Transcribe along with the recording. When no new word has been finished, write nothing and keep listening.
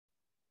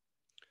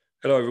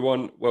Hello,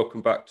 everyone.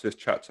 Welcome back to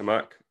Chat to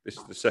Mac. This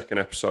is the second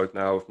episode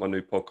now of my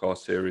new podcast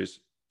series,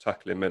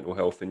 tackling mental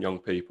health in young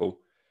people.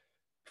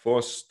 Before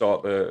I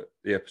start the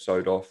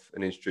episode off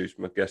and introduce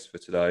my guest for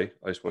today,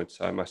 I just wanted to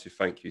say a massive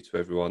thank you to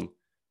everyone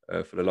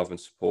for the love and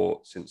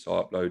support since I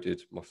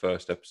uploaded my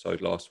first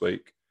episode last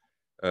week.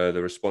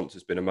 The response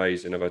has been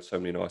amazing. I've had so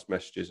many nice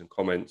messages and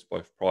comments,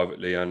 both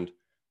privately and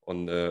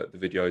on the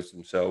videos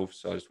themselves.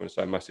 So I just want to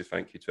say a massive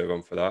thank you to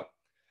everyone for that.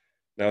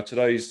 Now,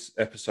 today's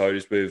episode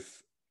is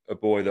with a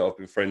boy that I've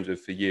been friends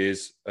with for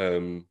years.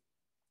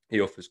 He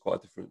offers quite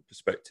a different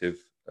perspective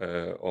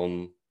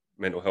on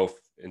mental health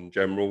in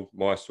general,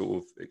 my sort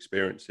of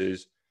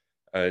experiences,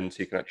 and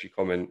he can actually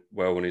comment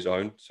well on his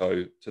own.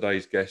 So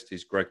today's guest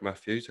is Greg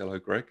Matthews. Hello,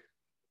 Greg.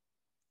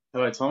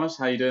 Hello, Thomas.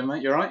 How you doing,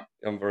 mate? You all right?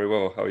 I'm very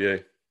well. How are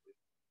you?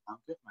 I'm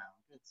good, man.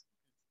 I'm good.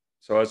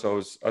 So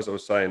as I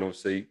was saying,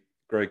 obviously,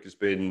 Greg has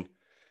been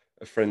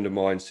a friend of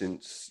mine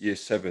since year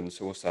seven.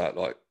 So what's that,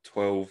 like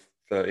 12,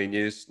 13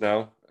 years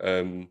now?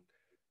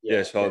 Yeah,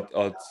 Yeah, so getting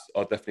on.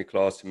 I'd definitely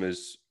class him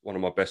as one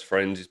of my best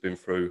friends. He's been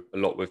through a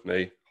lot with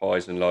me,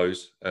 highs and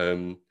lows.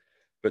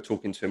 But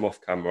talking to him off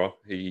camera,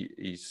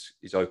 he's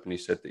openly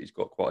said that he's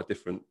got quite a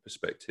different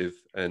perspective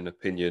and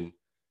opinion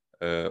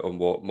on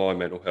what my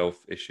mental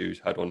health issues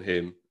had on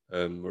him.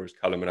 Whereas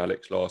Callum and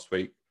Alex last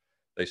week,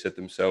 they said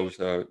themselves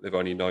they've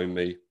only known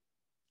me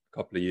a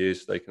couple of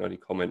years. They can only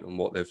comment on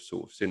what they've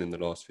sort of seen in the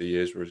last few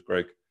years. Whereas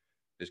Greg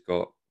has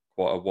got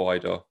quite a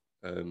wider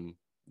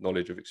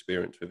knowledge of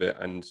experience with it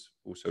and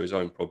also his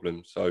own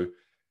problems. So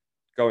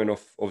going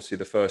off obviously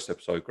the first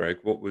episode, Greg,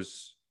 what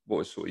was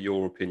sort of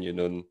your opinion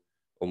on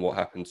what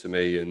happened to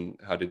me and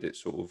how did it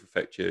sort of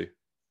affect you?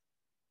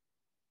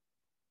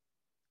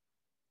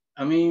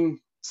 I mean,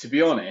 to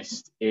be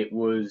honest, it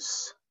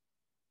was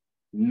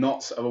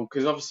not so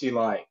because obviously,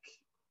 like,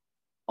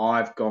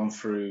 I've gone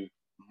through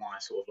my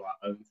sort of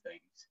like own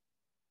things.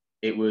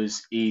 It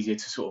was easier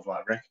to sort of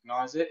like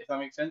recognize it, if that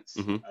makes sense.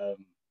 Hmm.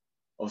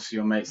 Obviously,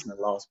 your mates in the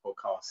last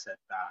podcast said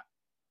that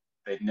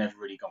they'd never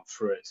really gone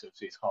through it, so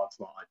it's hard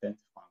to like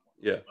identify and whatnot.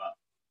 Yeah. But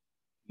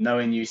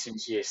knowing you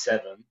since year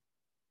seven,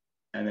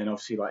 and then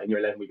obviously like in year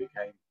 11 we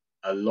became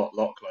a lot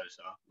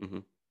closer, Hmm.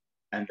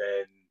 and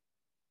then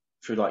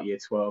through like year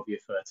 12, year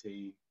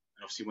 13, and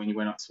obviously when you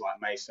went up to like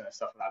Mason and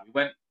stuff like that, we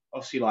went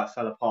obviously like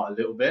fell apart a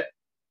little bit.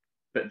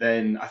 But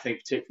then I think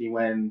particularly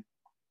when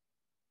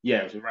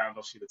it was around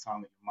obviously the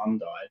time that your mum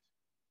died,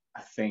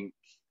 I think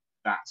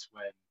that's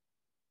when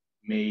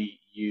me,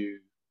 you,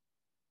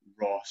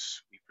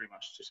 Ross, we pretty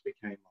much just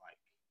became like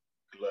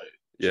glue.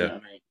 Do you Yeah. know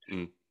what I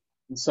mean? Mm.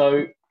 And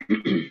so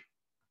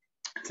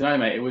today,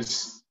 mate, it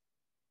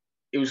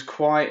was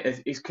quite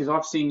it's because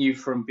I've seen you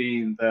from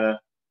being the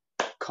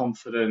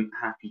confident,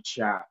 happy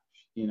chap,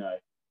 you know,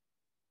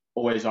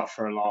 always up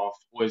for a laugh,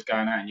 always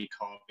going out in your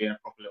car, being a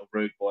proper little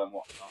rude boy and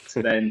whatnot,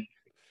 to then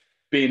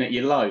being at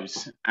your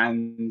lows.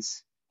 And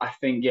I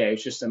think, yeah, it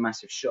was just a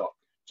massive shock,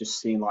 just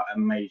seeing like a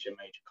major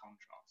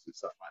contrast and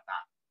stuff like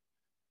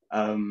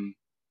that.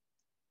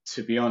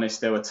 To be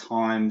honest, there were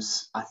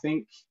times I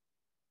think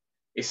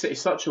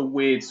it's such a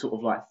weird sort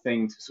of like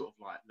thing to sort of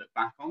like look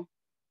back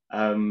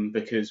on.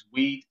 Because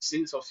we,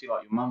 since obviously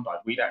like your mum died,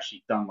 we'd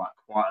actually done like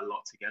quite a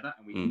lot together,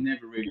 and we'd Mm.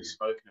 never really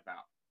spoken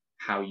about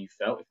how you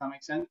felt, if that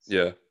makes sense.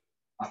 Yeah.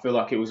 I feel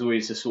like it was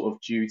always a sort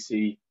of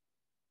duty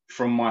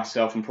from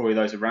myself and probably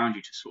those around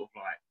you to sort of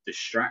like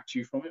distract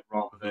you from it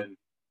rather Hmm. than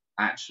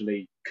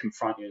actually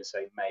confront you and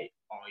say, mate,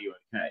 are you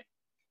okay?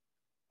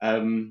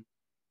 Um,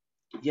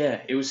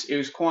 yeah, it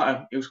was quite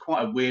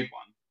a weird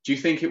one. Do you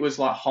think it was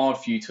like hard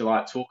for you to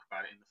like talk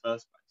about it in the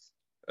first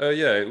place?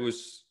 Yeah, it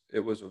was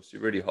obviously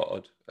really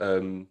hard.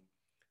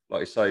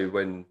 Like I say,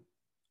 when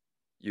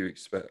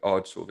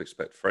I'd sort of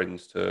expect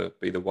friends to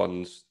be the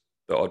ones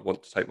that I'd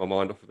want to take my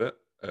mind off of it.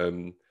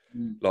 Mm.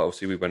 Like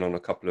obviously we went on a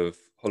couple of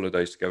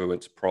holidays together,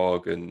 went to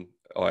Prague and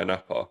Ayia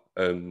Napa,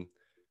 and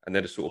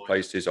they're the sort of Boys.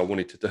 places I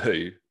wanted to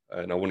do,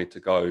 and I wanted to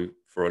go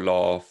for a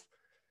laugh.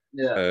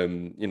 Yeah,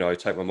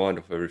 Take my mind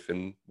off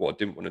everything. What I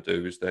didn't want to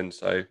do is then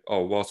say,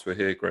 "Oh, whilst we're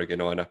here, Greg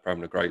and Ayia Napa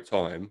having a great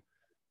time,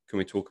 can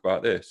we talk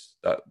about this?"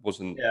 That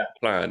wasn't yeah, the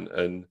plan,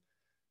 and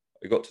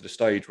it got to the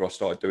stage where I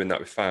started doing that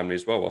with family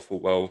as well. I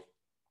thought, well,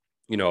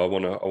 I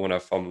want to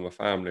have fun with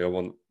my family. I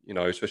want,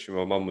 especially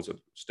when my mum was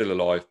still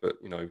alive, but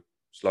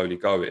slowly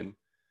going.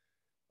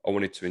 I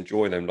wanted to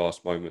enjoy them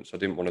last moments. I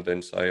didn't want to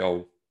then say,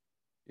 oh,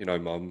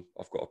 mum,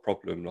 I've got a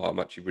problem. Like, I'm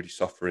actually really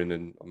suffering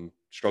and I'm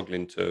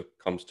struggling to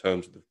come to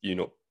terms with you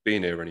not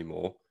being here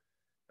anymore.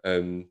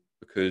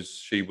 Because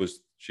she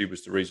was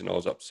the reason I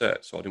was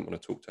upset. So I didn't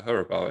want to talk to her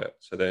about it.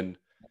 So then,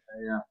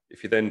 yeah,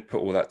 if you then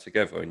put all that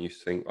together and you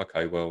think,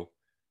 okay, well,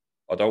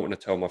 I don't want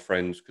to tell my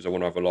friends because I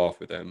want to have a laugh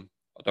with them.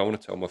 I don't want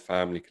to tell my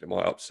family because it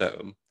might upset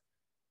them.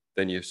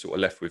 Then you're sort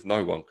of left with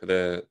no one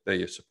because they're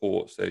your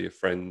supports, they're your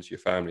friends, your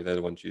family, they're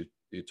the ones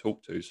you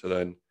talk to. So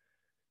then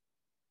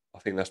I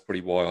think that's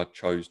probably why I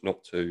chose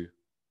not to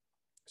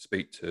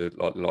speak to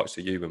like the likes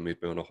of you when we'd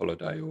been on a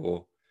holiday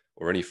or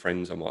any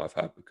friends I might have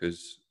had,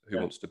 because who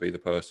yeah. wants to be the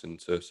person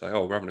to say,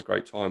 oh, we're having a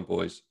great time,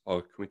 boys.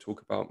 Oh, can we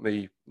talk about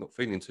me not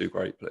feeling too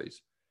great,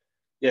 please?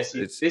 Yeah,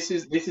 see, It's this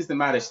is the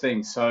maddest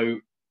thing. So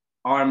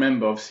I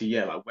remember, obviously,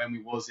 yeah, like when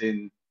we was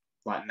in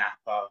like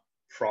Napa,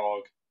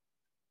 Prague,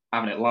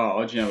 having it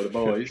large, with the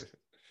boys.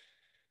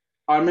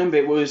 I remember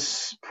it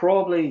was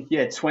probably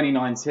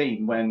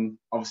 2019 when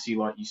obviously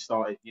like you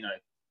started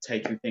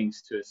taking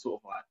things to a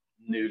sort of like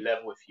new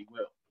level, if you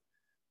will,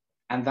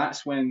 and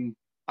that's when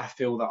I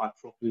feel that I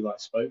properly like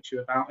spoke to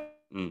you about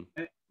mm,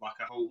 it, like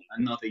a whole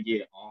another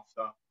year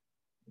after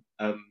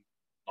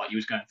like you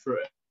was going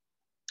through it.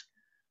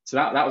 So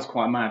that was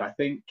quite mad. I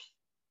think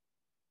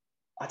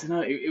I don't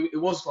know. It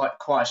was like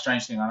quite a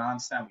strange thing, and I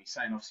understand what you're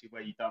saying. Obviously,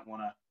 where you don't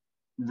want to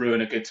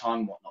ruin a good time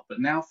and whatnot.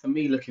 But now, for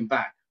me, looking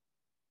back,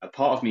 a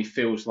part of me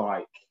feels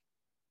like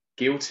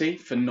guilty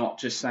for not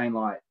just saying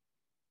like,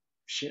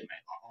 "Shit, mate,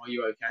 like, are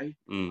you okay?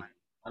 mm, Like,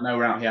 I know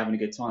we're out here having a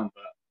good time,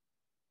 but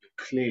you're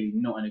clearly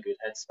not in a good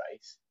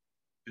headspace."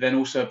 But then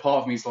also, a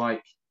part of me is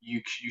like,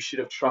 you should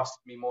have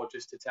trusted me more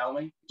just to tell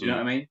me. Do you know mm,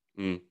 what I mean?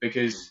 mm,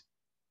 Because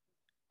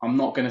I'm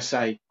not gonna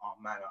say, "Oh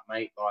man,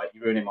 mate, like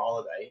you're ruining my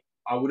holiday."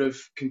 I would have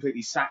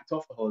completely sacked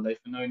off the holiday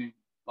for knowing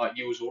like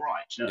you was all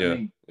right. Do you know what I yeah,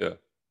 mean? yeah.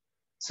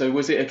 So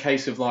was it a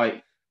case of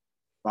like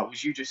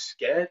was you just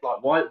scared?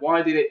 Like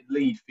why did it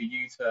lead for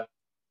you to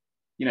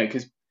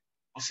because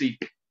obviously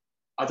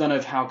I don't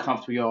know how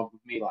comfortable you are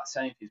with me like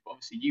saying things, but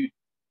obviously you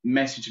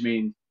messaged me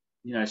and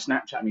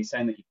Snapchat me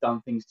saying that you've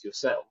done things to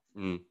yourself,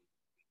 Mm,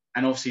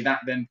 and obviously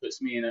that then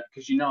puts me in a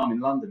because I'm in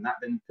London, that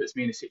then puts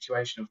me in a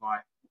situation of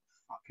like, what the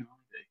fuck can I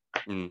do?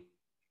 mm,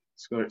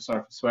 Sorry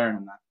for swearing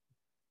on that.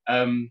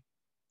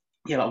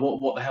 Yeah, like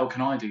what the hell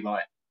can I do?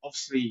 Like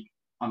obviously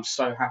I'm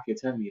so happy you're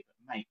telling me,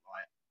 but mate,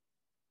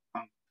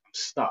 like I'm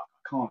stuck.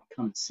 I can't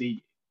come and see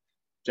you.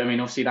 Do you know what I mean?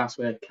 Obviously, that's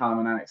where Callum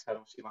and Alex had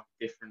obviously like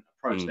a different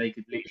approach. mm, They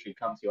could literally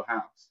come to your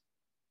house,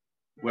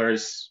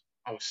 whereas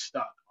I was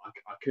stuck.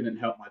 I couldn't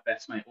help my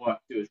best mate. All I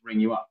could do is ring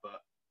you up,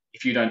 but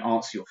if you don't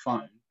answer your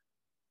phone,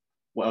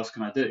 what else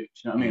can I do? Do you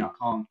know what I mean? mm, I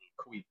can't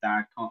call your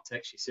dad, can't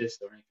text your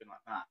sister or anything like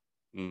that.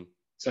 mm.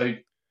 So,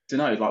 don't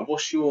know. Like,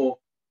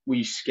 were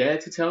you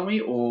scared to tell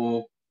me,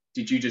 or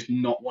did you just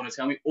not want to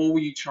tell me, or were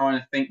you trying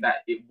to think that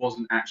it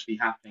wasn't actually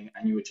happening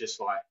and you were just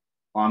like,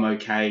 I'm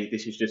okay,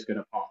 this is just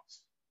gonna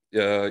pass?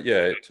 Yeah,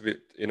 yeah. To be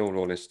in all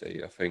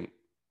honesty, I think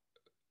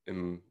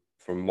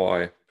from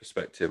my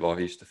perspective, I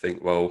used to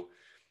think, well,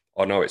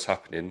 I know it's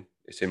happening.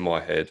 It's in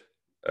my head.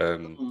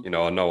 Mhm.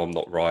 I know I'm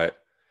not right,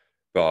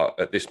 but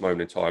at this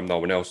moment in time, no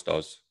one else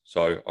does.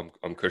 So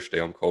I'm cushy.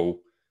 I'm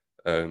cool.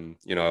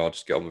 I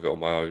just get on with it on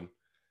my own.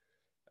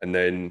 And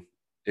then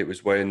it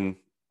was when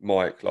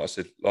Mike, like I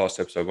said last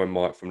episode, when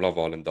Mike from Love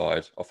Island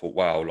died, I thought,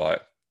 wow,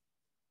 like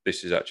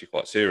this is actually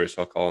quite serious.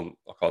 I can't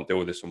deal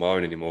with this on my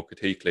own anymore.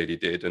 Because he clearly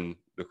did, and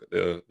look at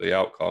the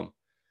outcome.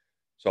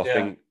 So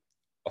Yeah.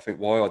 I think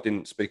why I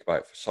didn't speak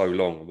about it for so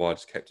long, and why I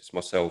just kept it to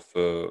myself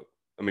for.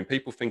 I mean,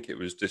 people think it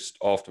was just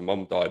after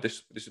Mum died.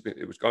 This has been,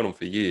 it was going on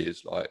for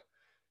years. Like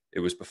it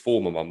was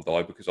before my mum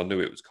died because I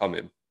knew it was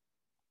coming,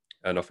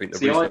 and I think the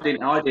See, I reason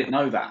didn't, I didn't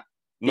know that.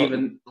 not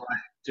Even like,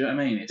 do you know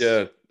what I mean? It's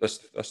yeah,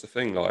 that's the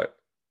thing. Like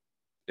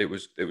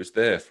it was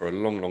there for a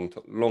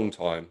long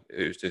time.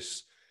 It was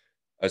just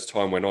as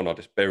time went on, I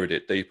just buried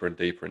it deeper and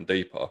deeper and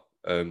deeper.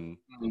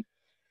 mm,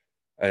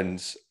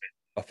 And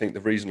I think the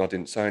reason I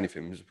didn't say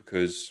anything was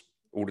because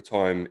all the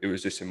time it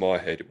was just in my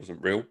head. It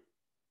wasn't real.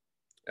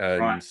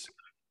 right. And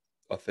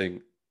I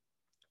think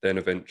then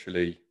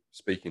eventually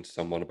speaking to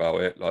someone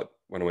about it, like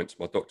when I went to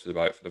my doctor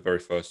about it for the very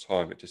first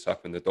time, it just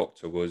happened. The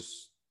doctor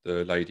was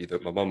the lady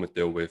that my mum would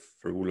deal with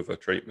through all of her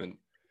treatment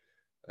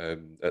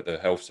at the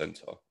health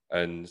centre.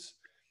 And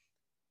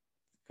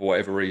for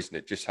whatever reason,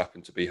 it just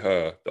happened to be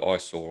her that I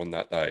saw on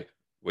that day,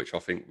 which I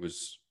think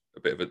was a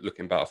bit of a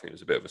looking back. I think it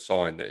was a bit of a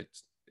sign that it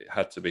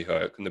had to be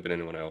her. It couldn't have been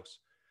anyone else.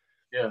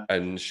 Yeah.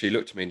 And she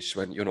looked at me and she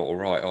went, "You're not all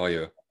right, are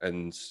you?"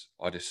 And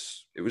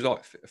it was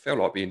like, it felt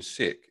like being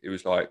sick. It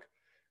was like,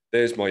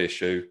 there's my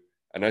issue.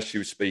 And as she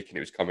was speaking,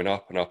 it was coming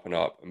up and up and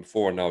up. And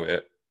before I know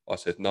it, I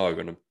said no,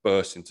 and I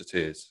burst into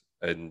tears.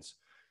 And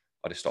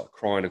I just started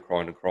crying and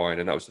crying and crying.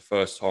 And that was the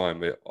first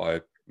time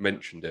I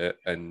mentioned it,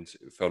 and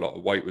it felt like a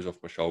weight was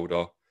off my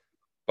shoulder.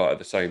 But at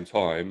the same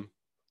time,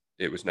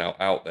 it was now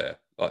out there.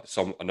 Like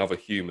another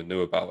human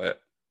knew about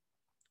it.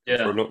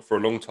 And Yeah. for a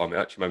long time, it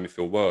actually made me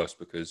feel worse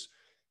because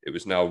it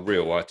was now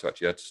real. I had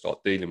to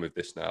start dealing with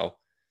this now.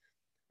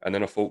 And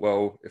then I thought,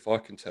 well, if I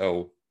can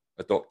tell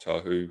a doctor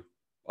who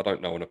I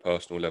don't know on a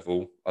personal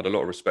level, I had a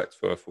lot of respect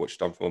for her for what she's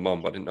done for my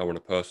mum, but I didn't know her on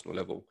a personal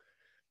level.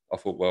 I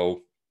thought,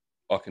 well,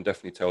 I can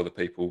definitely tell the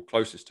people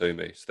closest to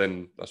me. So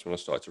then that's when I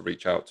started to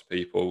reach out to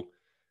people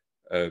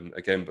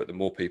again. But the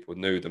more people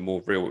knew, the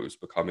more real it was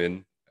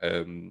becoming.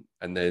 And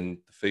then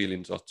the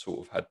feelings I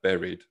sort of had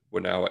buried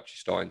were now actually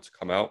starting to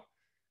come out.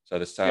 So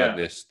the Yeah.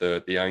 sadness,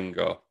 the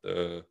anger,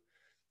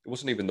 it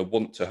wasn't even the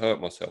want to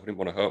hurt myself. I didn't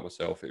want to hurt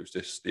myself. It was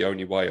just the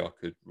only way I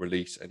could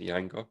release any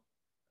anger.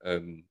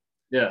 Um,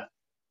 Yeah.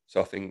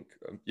 so I think,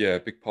 yeah, a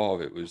big part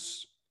of it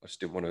was I just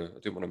didn't want to. I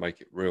didn't want to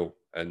make it real,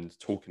 and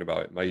talking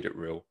about it made it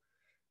real.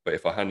 But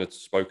if I hadn't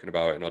spoken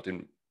about it and I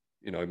didn't,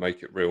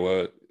 make it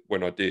real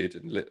when I did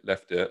and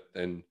left it,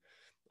 then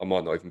I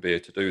might not even be here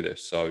to do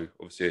this. So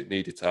obviously it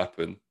needed to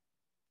happen.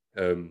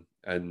 And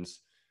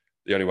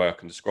the only way I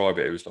can describe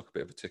it, it was like a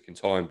bit of a ticking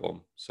time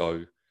bomb.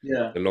 So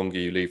Yeah. the longer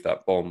you leave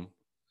that bomb,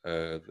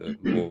 the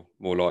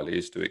more likely it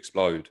is to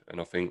explode.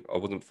 And I think I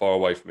wasn't far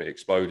away from it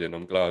exploding.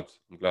 I'm glad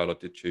I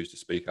did choose to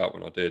speak out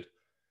when I did.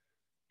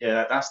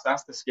 Yeah,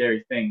 that's the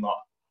scary thing. Like,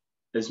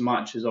 as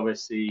much as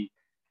obviously,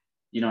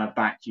 I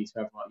backed you to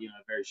have like,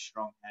 a very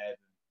strong head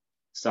and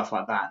stuff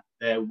like that.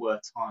 There were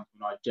times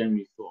when I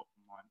genuinely thought,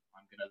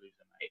 I'm gonna lose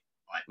a mate.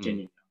 Like, Mm,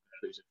 genuinely,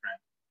 I'm gonna lose a friend.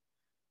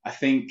 I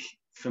think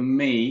for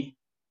me,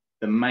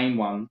 the main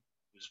one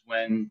was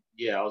when,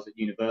 I was at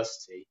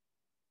university,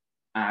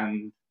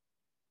 and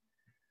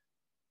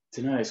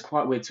I don't know, it's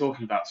quite weird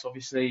talking about. So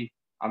obviously,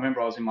 I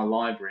remember I was in my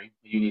library,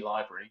 the uni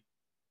library,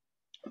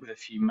 with a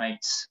few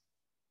mates,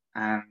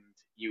 and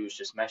you was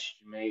just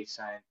messaging me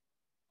saying,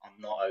 I'm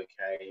not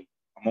okay.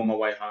 I'm on my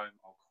way home.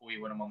 I'll call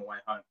you when I'm on my way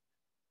home.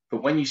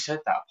 But when you said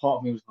that, part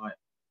of me was like,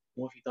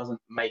 what if he doesn't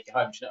make it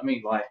home? Do you know what I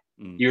mean? Like,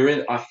 mm, you're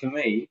in, for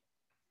me,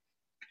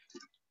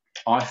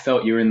 I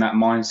felt you were in that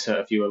mindset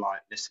of, you were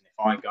like, listen, if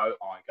I go,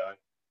 I go.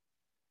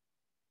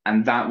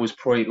 And that was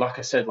probably, like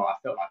I said, like I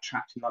felt like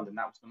trapped in London.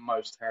 That was the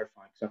most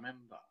terrifying, because I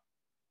remember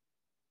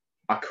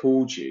I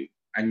called you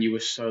and you were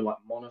so like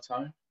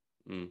monotone.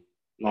 mm,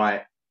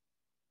 Like,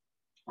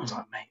 I was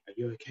like, mate, are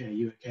you okay? Are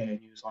you okay? And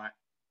he was like,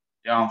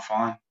 yeah, I'm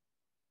fine.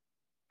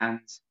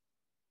 And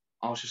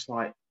I was just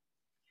like,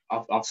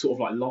 I've sort of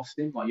like lost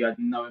him. Like, you had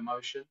no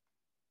emotion.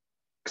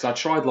 Because I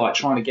tried like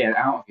trying to get it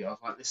out of you. I was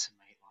like, listen,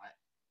 mate, like,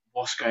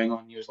 what's going on?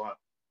 And he was like,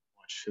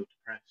 I just feel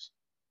depressed.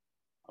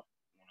 I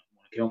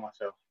want to kill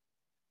myself.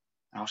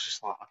 And I was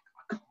just like, I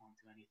can't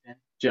do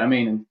anything. Do you know what I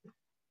mean? And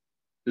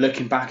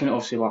looking back, and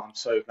obviously, like, I'm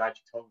so glad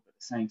you told me. But at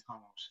the same time,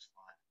 I was just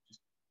like,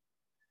 just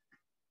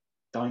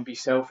don't be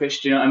selfish.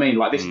 Do you know what I mean?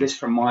 Like, this, mm, this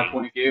from my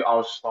point of view, I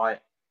was just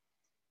like,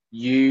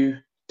 you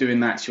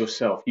doing that to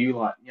yourself, you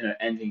like,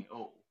 ending it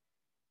all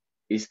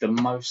is the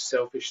most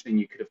selfish thing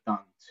you could have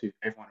done to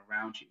everyone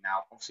around you.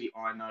 Now, obviously,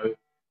 I know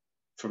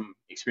from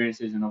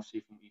experiences and obviously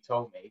from what you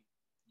told me,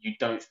 you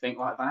don't think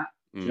like that.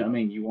 Do you mm, know what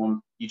I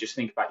mean? You just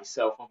think about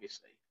yourself,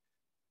 obviously.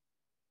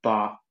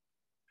 But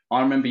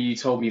I remember you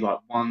told me like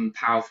one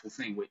powerful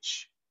thing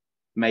which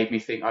made me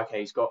think, okay,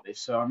 he's got this.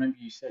 So I remember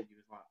you said, you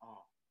was like,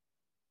 oh,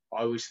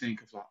 I always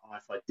think of like, oh,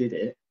 if I did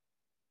it,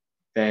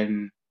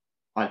 then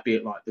I'd be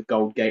at like the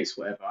gold gates,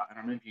 whatever. And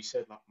I remember you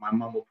said like my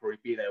mum will probably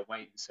be there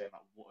waiting, saying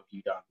like, what have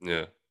you done?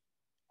 yeah.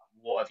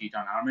 What have you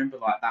done? I remember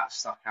like that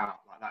stuck out,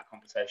 like that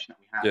conversation that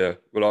we had. Yeah,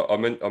 well,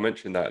 I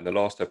mentioned that in the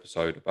last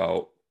episode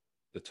about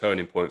the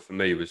turning point for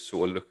me was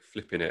sort of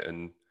flipping it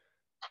and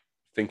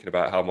thinking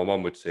about how my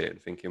mum would see it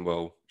and thinking,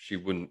 well, she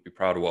wouldn't be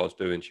proud of what I was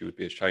doing. She would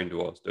be ashamed of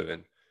what I was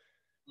doing.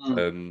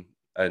 Mm.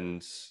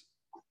 And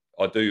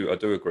I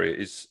do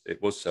agree.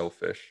 It was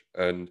selfish,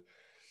 and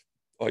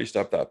I used to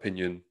have that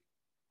opinion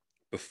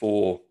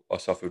before I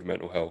suffered with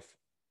mental health.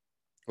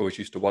 I always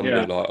used to wonder,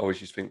 Yeah. like, I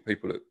always used to think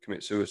people that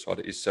commit suicide,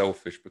 it is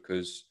selfish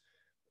because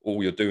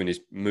all you're doing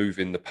is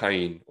moving the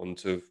pain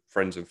onto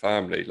friends and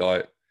family.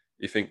 Like,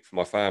 you think for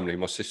my family,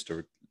 my sister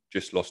had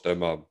just lost her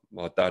mum,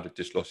 my dad had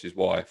just lost his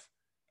wife,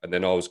 and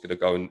then I was going to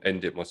go and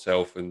end it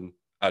myself and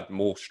add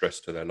more stress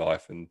to their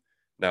life. And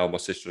now my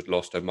sister had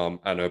lost her mum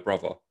and her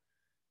brother.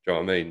 Do you know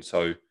what I mean?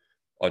 So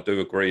I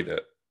do agree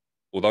that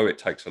although it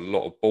takes a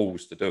lot of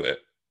balls to do it,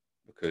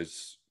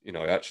 because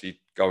actually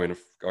going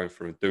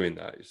through and doing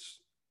that is,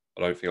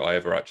 I don't think I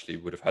ever actually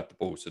would have had the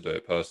balls to do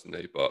it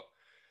personally, but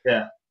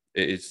Yeah.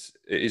 it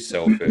is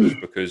selfish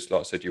because, like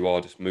I said, you are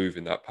just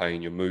moving that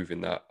pain, you're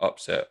moving that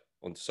upset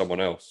onto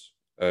someone else.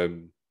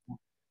 And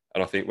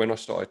I think when I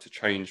started to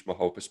change my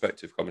whole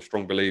perspective, I'm a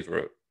strong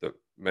believer that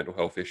mental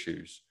health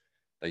issues,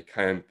 they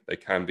can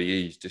be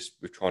eased just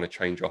with trying to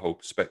change our whole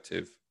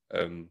perspective.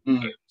 Mm.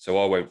 So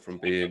I went from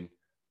being,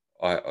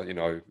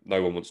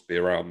 no one wants to be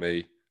around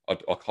me.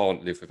 I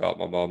can't live without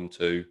my mum,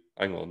 to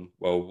hang on.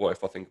 Well, what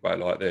if I think about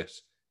it like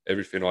this?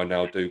 Everything I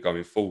now do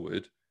going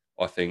forward,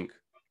 I think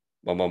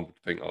my mum would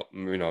think, oh,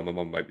 my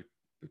mum might be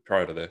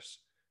proud of this.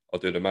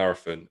 I'll do the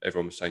marathon.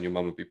 Everyone was saying your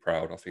mum would be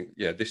proud. I think,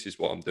 yeah, this is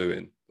what I'm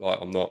doing. Like,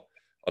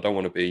 I don't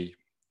want to be,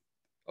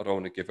 I don't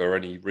want to give her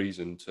any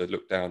reason to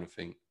look down and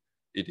think,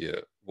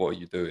 idiot, what are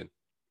you doing?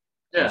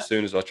 And Yeah. as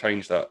soon as I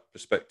changed that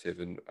perspective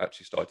and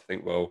actually started to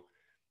think, well,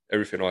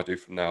 everything I do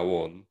from now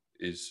on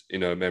is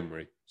in her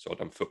memory. So I've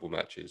done football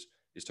matches,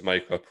 is to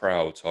make her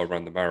proud. So I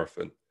ran the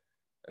marathon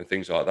and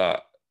things like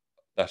that.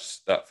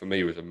 That for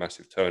me was a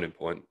massive turning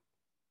point.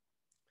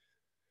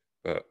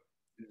 But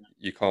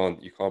you can't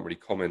really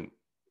comment,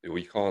 or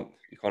you can't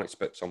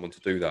expect someone to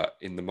do that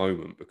in the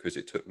moment, because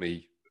it took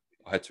me,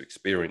 I had to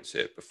experience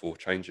it before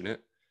changing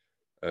it.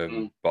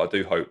 Mm. But I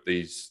do hope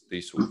these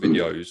sort of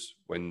videos,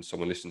 when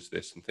someone listens to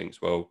this and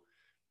thinks, well,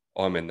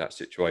 I'm in that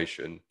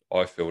situation,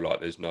 I feel like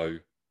there's no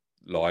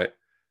light.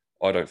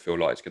 I don't feel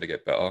like it's going to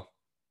get better.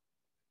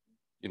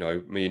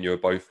 Me and you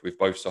we've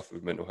both suffered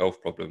with mental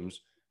health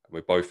problems, and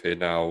we're both here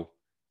now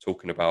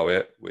talking about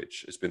it,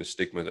 which has been a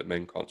stigma that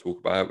men can't talk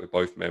about. We're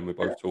both men, we're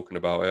Yeah. both talking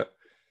about it.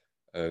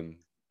 Um,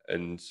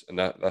 and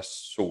that's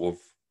sort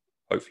of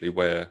hopefully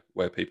where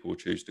people will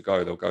choose to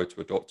go. They'll go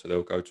to a doctor,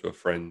 they'll go to a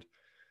friend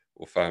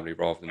or family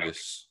rather than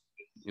just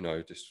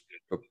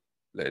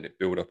letting it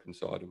build up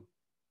inside them.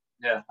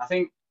 Yeah, I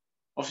think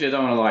obviously I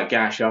don't want to like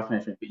gash you up and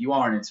everything, but you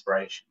are an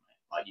inspiration,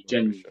 mate. Like you I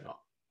genuinely appreciate it.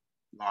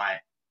 are.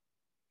 Like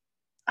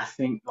I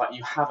think like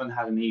you haven't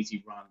had an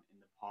easy run in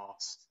the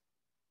past.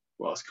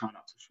 Well, it's coming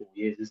up to 4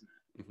 years, isn't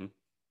it? Hmm.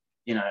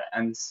 You know,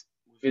 and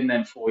within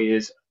them 4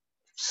 years,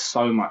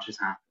 so much has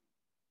happened.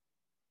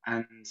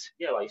 And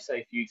yeah, like you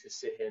say, for you to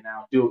sit here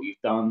now, do what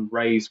you've done,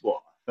 raise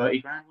what,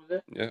 30 grand was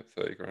it? Yeah,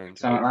 30 grand.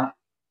 Yeah. Something like that.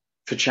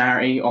 For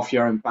charity, off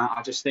your own bat.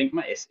 I just think,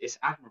 mate, it's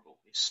admirable.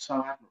 It's so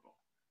admirable.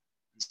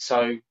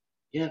 So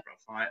yeah,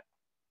 bro, like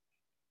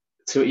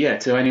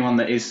to anyone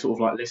that is sort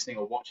of like listening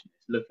or watching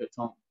this, look at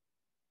Tom.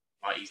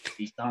 Like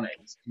he's done it,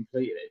 he's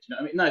completed it. Do you know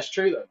what I mean? No, it's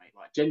true though, mate.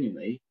 Like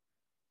genuinely,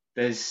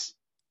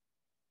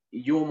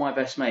 you're my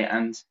best mate,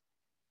 and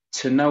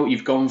to know what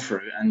you've gone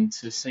through and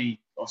to see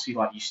obviously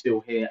like you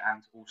still here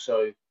and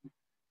also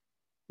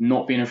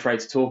not being afraid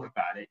to talk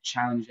about it,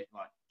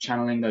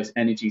 channeling those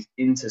energies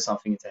into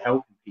something, into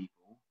helping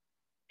people,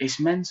 it's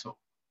mental.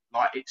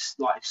 It's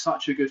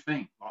such a good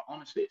thing. Like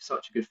honestly, it's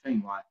such a good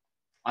thing. Like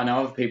I know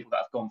other people that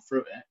have gone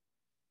through it,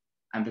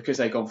 and because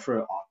they've gone through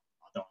it,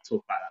 I don't want to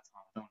talk about that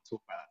time. I don't want to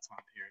talk about that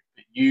time period.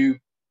 But you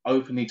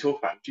openly talk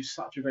about it, which is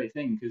such a great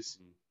thing because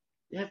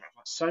yeah, bro,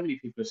 like so many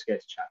people are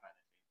scared to chat about it.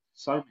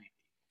 So many people.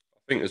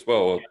 I think as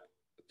well,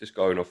 just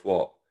going off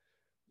what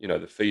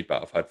the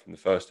feedback I've had from the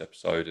first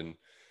episode and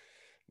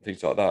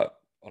things like that,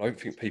 I don't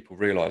think people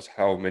realize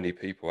how many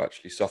people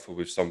actually suffer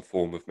with some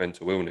form of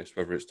mental illness,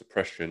 whether it's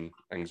depression,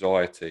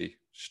 anxiety,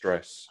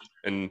 stress.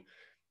 And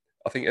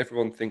I think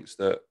everyone thinks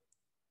that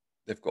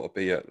they've got to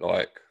be at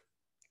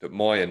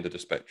my end of the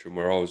spectrum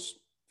where I was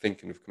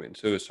thinking of committing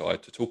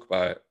suicide to talk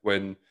about it,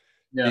 when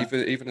Yeah,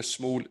 even a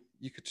small,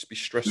 you could just be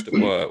stressed at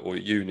work or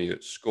at uni,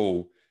 at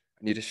school,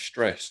 and you're just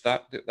stressed.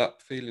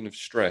 That feeling of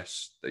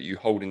stress that you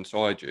hold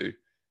inside you,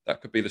 that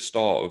could be the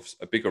start of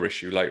a bigger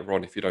issue later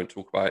on if you don't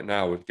talk about it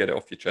now and get it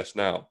off your chest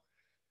now.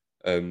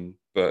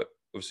 But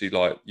obviously,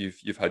 like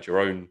you've had your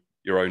own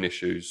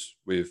issues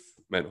with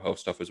mental health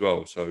stuff as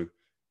well. So,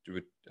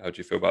 how do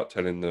you feel about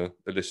telling the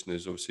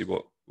listeners obviously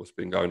what's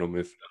been going on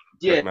with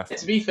yeah. To be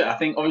Matthews? fair, I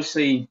think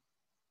obviously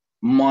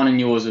mine and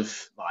yours have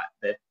like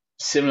they're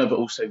similar but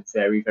also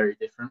very very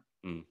different.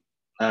 Mm,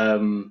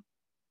 Um,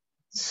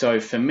 so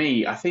for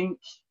me, I think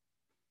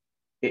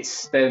it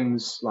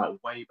stems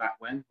like way back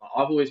when. Like,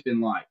 I've always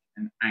been like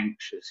an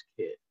anxious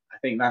kid. I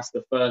think that's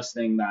the first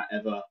thing that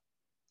ever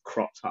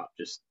cropped up,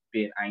 just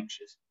being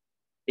anxious.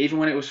 Even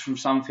when it was from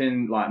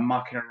something like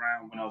mucking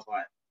around when I was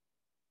like,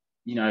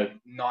 9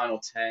 or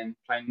 10,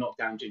 playing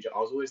knockdown ginger, I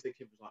was always the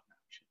kid who was like, no,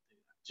 we shouldn't do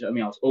that. Do you know what I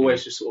mean? I was mm,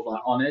 always just sort of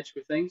like on edge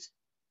with things.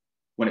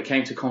 When it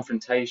came to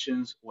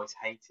confrontations, always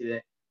hated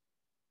it.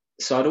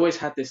 So I'd always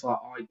had this like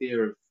idea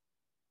of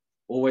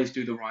always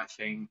do the right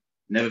thing,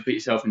 never put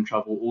yourself in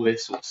trouble, all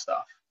this sort of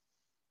stuff.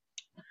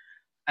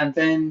 And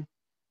then,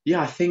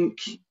 yeah, I think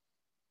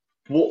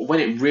when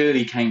it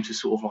really came to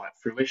sort of like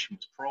fruition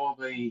was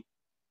probably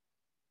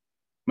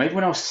maybe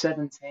when I was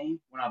 17,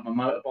 when I had my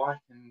motorbike.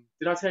 And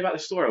did I tell you about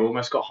the story? I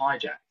almost got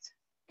hijacked.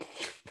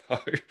 no.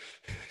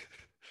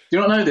 Do you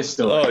not know this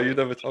story? Oh, you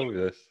never told me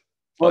this.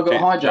 It's Well, I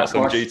got like hijacked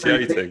some by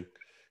GTA thing.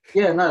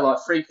 yeah, no, like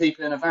three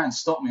people in a van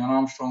stopped me on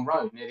Armstrong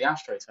Road near the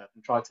AstroTurf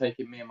and tried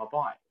taking me and my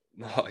bike.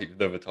 No, you've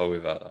never told me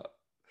about that.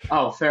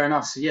 Oh, fair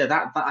enough. So yeah,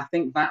 that I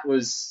think that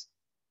was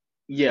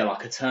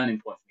like a turning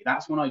point for me.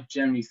 That's when I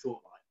generally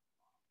thought like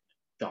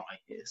die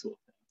here sort of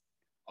thing.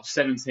 I was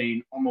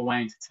 17 on my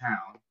way into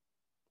town, a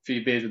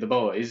few beers with the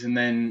boys, and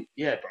then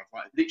yeah, bro,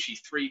 like literally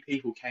three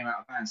people came out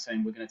of van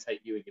saying we're going to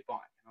take you and your bike,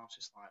 and I was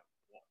just like,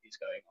 what is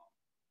going on?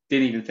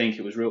 Didn't even think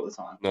it was real at the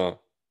time. No.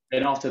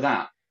 Then after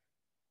that,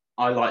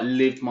 I like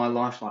lived my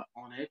life like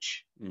on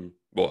edge, Mm.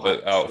 What,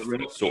 like out for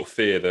real. of sort of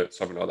fear that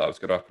something like that was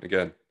going to happen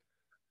again?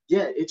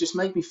 Yeah, it just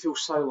made me feel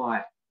so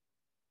like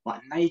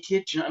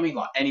naked. Do you know what I mean?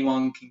 Like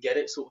anyone can get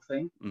it, sort of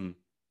thing. Mm.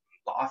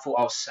 Like I thought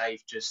I was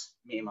safe just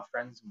meeting my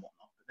friends and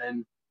whatnot, but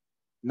then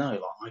no,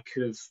 like I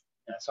could have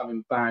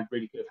something bad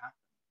really could have happened.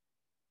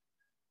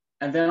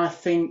 And then I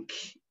think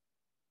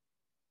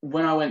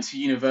when I went to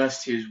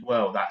university as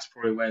well, that's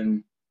probably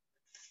when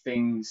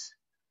things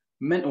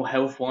mental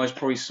health wise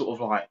probably sort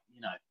of like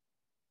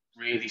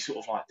really sort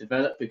of like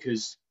developed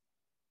because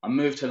I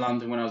moved to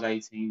London when I was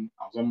 18.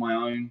 I was on my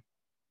own.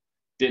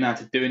 Didn't have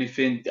to do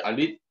anything. I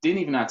didn't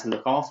even have to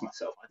look after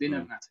myself. I didn't Mm.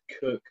 even have to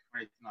cook or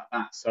anything like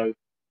that. So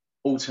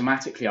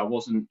automatically, I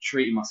wasn't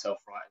treating myself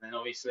right. And then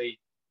obviously,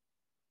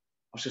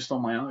 I was just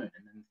on my own. And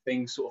then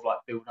things sort of like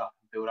build up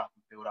and build up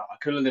and build up. I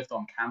could have lived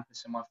on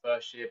campus in my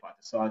first year, but I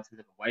decided to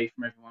live away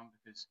from everyone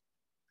because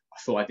I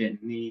thought I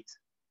didn't need,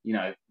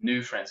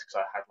 new friends because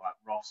I had like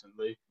Ross and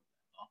Luke.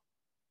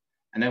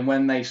 And then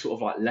when they sort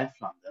of like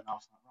left London, I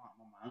was like, right,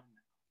 I'm on my own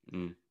now.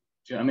 Mm.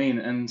 Do you know what I mean?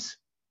 And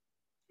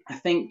I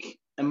think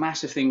a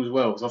massive thing as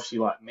well was obviously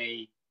like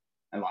me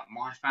and like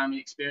my family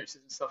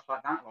experiences and stuff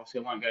like that.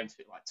 Obviously, I won't go into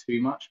it like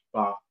too much,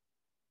 but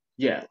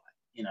yeah,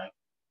 like,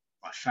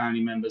 like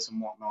family members and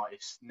whatnot,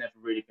 it's never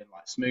really been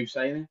like smooth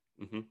sailing.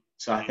 Hmm.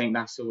 So I think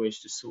that's always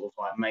just sort of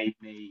like made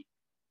me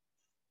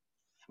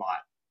like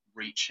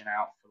reaching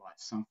out for like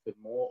something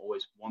more,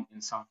 always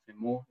wanting something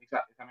more.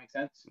 Exactly, if that makes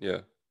sense.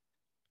 Yeah.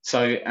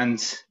 So,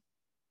 and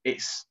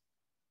it's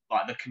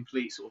like the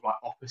complete sort of like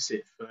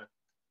opposite for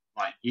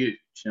like you. Do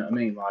you know what I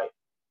mean? Like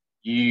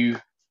you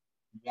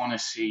want to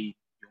see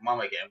your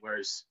mum again,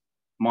 whereas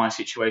my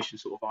situation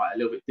sort of like a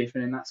little bit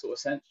different in that sort of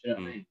sense. Do you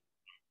know what I Mm. mean?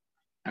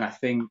 And I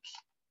think,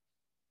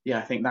 yeah,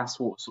 I think that's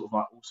what sort of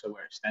like also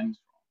where it stems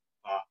from.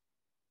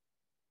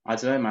 But I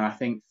don't know, man. I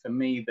think for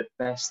me, the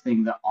best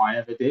thing that I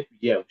ever did,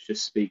 yeah, was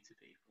just speak to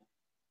people.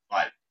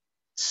 Like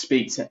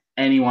speak to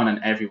anyone and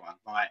everyone.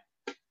 Like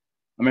I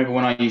remember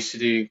when I used to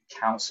do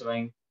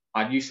counselling,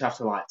 I used to have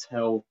to like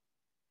tell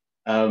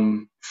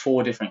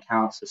 4 different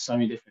counsellors so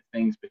many different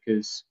things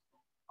because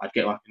I'd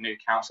get like a new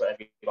counsellor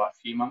every like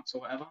few months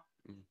or whatever.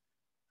 Mm.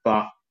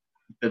 But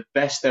the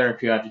best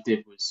therapy I ever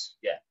did was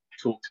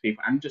talk to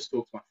people and just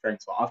talk to my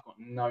friends. Like I've got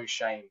no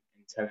shame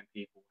in telling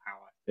people how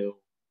I feel.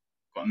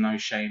 Got no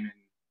shame in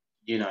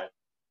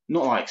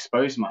not like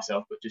exposing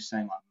myself, but just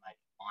saying like, mate,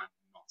 I'm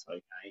not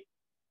okay.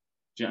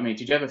 Do you know what I mean?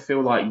 Did you ever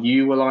feel like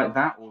you were like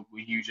that, or were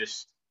you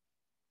just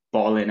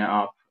bottling it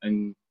up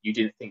and you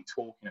didn't think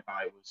talking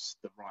about it was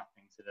the right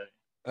thing to do?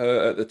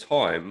 At the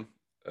time,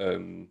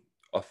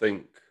 I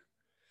think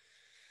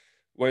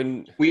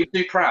when, Were you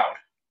too proud?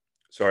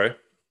 sorry, Were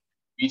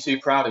you too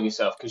proud of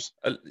yourself? Because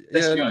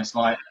let's yeah, be honest,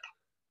 like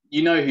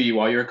you know who you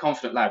are. You're a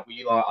confident lad. Were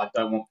you like, I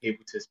don't want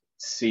people to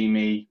see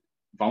me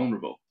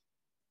vulnerable?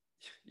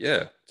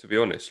 yeah. To be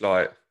honest,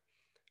 like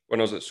when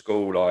I was at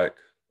school, like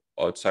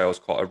I'd say I was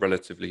quite a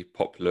relatively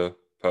popular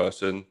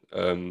person.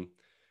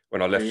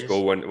 When I There left he is.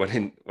 school,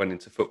 went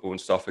into football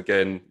and stuff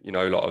again. Like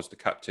I was the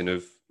captain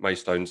of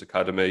Maystone's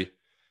academy.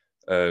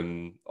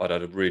 I'd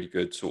had a really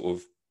good sort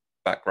of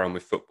background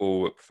with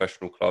football at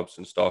professional clubs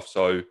and stuff.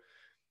 So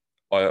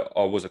I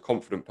was a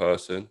confident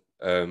person,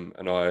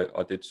 and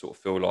I did sort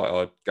of feel like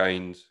I'd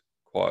gained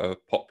quite a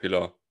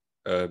popular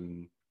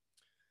um,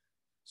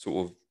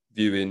 sort of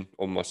viewing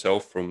on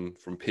myself from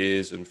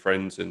peers and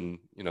friends and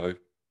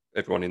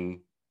everyone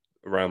in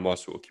around my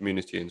sort of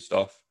community and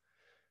stuff.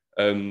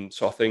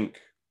 So I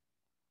think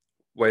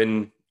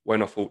when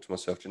I thought to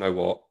myself, do you know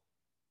what,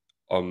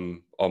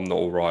 I'm not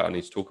all right. I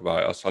need to talk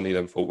about it. I suddenly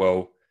then thought,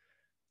 well,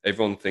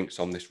 everyone thinks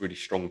I'm this really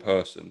strong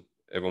person.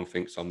 Everyone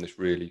thinks I'm this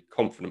really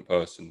confident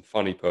person,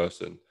 funny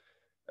person.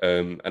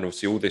 And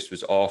obviously, all this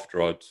was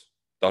after I'd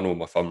done all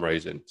my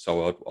fundraising.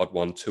 So I'd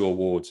won 2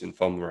 awards in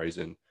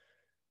fundraising.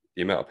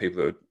 The amount of people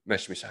that would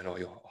message me saying,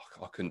 "Oh,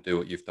 I couldn't do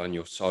what you've done.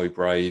 You're so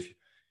brave.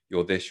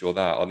 You're this, you're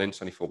that." I then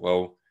suddenly thought,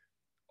 well,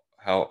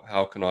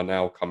 how can I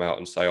now come out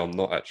and say I'm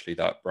not actually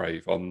that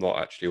brave? I'm not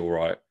actually all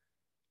right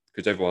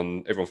because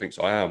everyone thinks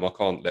I am. I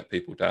can't let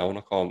people down.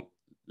 I can't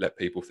let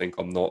people think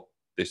I'm not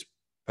this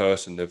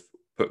person. They've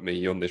put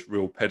me on this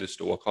real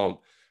pedestal. I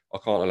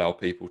can't allow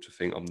people to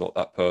think I'm not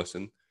that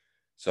person.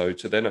 So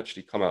to then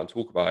actually come out and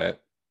talk about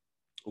it,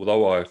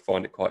 although I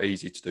find it quite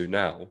easy to do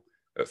now,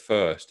 at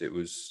first it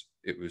was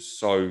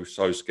so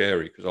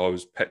scary because I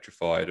was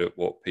petrified at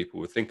what people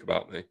would think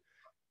about me,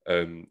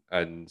 and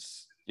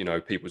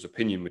people's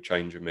opinion would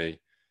change of me.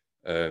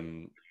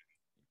 Um,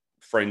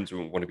 Friends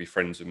wouldn't want to be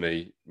friends with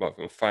me. My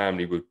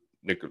family would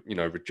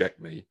reject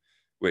me.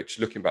 Which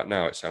looking back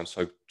now, it sounds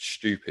so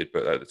stupid,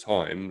 but at the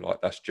time,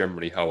 like that's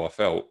generally how I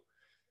felt.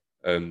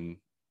 Um,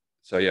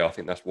 so yeah, I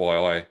think that's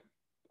why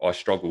I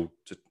struggled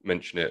to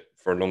mention it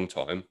for a long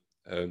time.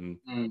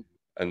 Mm,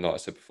 And like I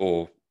said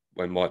before,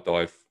 when Mike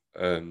died,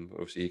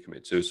 obviously he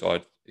committed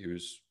suicide. He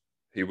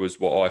was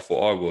what I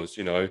thought I was,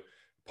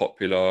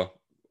 popular,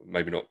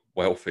 maybe not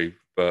wealthy,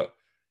 but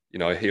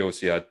he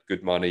obviously had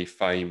good money,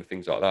 fame,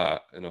 things like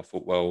that. And I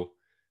thought, well,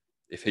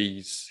 if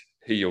he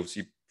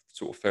obviously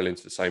sort of fell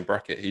into the same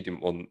bracket, he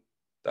didn't want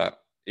that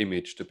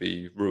image to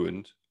be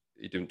ruined.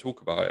 He didn't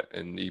talk about it,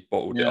 and he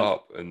bottled it yeah,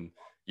 up. And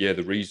yeah,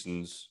 the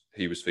reasons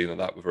he was feeling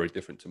that were very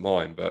different to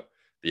mine, but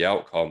the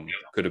outcome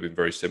could have been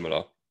very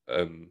similar.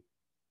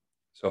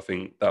 So I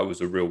think that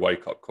was a real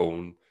wake up call.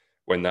 And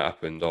when that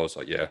happened, I was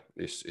like, yeah,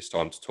 it's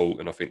time to talk.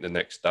 And I think the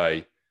next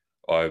day,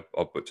 I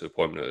booked an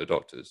appointment at the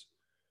doctor's.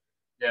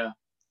 yeah,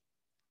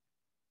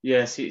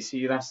 yeah.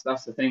 See, that's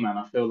the thing, man.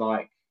 I feel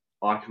like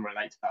I can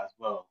relate to that as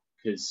well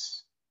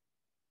because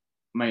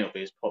may not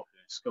be as popular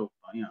in school,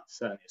 but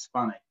certainly it's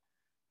funny.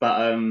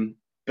 But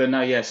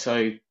no, yeah.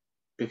 So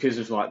because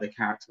of like the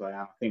character I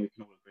am, I think we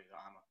can all agree that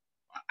I'm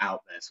a like,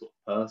 out there sort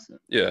of person,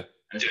 Yeah,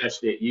 and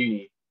especially at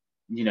uni,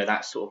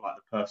 that's sort of like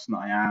the person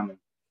that I am, and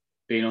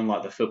being on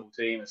like the football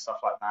team and stuff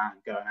like that,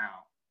 and going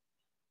out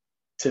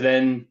to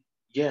then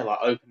like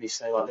openly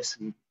say like,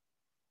 listen,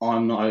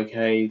 I'm not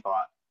okay.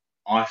 Like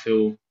I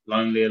feel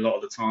lonely a lot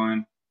of the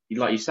time.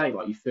 Like you say,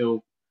 like you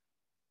feel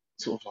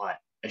sort of like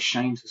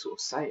ashamed to sort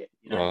of say it.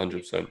 no, For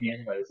 100%. me,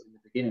 anyways, in the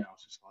beginning, I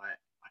was just like,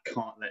 I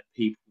can't let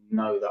people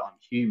know that I'm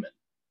human.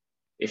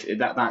 If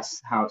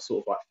that's how it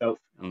sort of like felt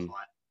for me. I was Mm.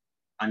 like,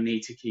 I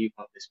need to keep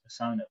up this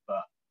persona,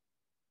 but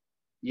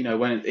you know,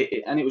 when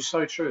and it was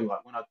so true.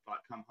 Like when I'd like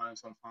come home,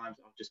 sometimes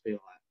I'd just be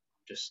like,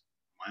 I'm just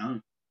on my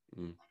own.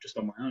 Mm. I'm just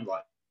on my own.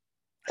 Like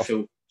I I th-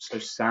 feel so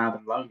sad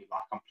and lonely.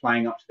 Like I'm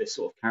playing up to this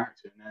sort of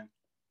character, and then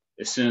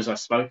as soon as I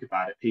spoke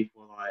about it,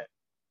 people were like,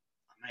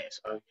 oh, "Mate,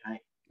 it's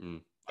okay."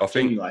 mm. I Like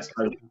think genuinely, like, it's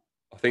okay.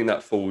 I think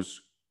that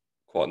falls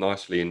quite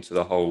nicely into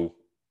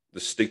the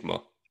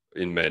stigma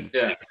in men.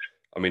 Yeah,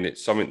 I mean,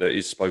 it's something that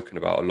is spoken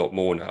about a lot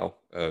more now.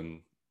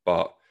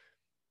 But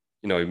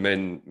you know,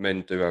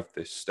 men do have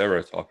this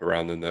stereotype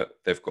around them that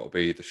they've got to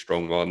be the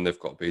strong one. They've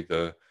got to be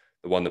the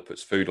one that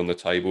puts food on the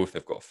table. If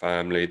they've got a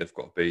family, they've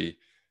got to be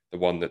the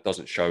one that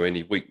doesn't show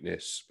any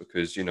weakness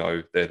because you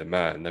know they're the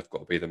man. They've got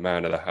to be the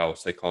man of the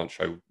house. They can't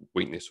show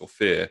weakness or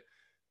fear.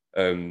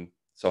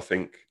 So I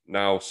think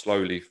now,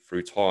 slowly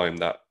through time,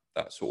 that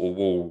sort of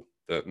wall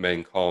that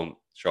men can't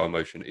show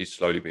emotion is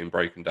slowly being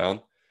broken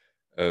down.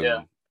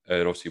 yeah,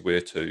 And obviously,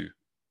 we're two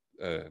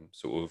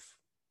sort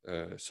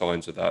of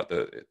signs of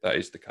that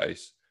is the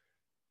case.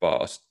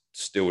 But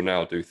still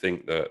now do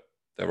think that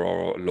there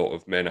are a lot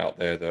of men out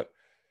there that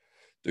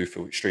do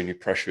feel extremely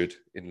pressured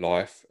in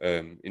life,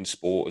 in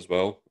sport as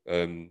well.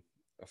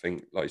 I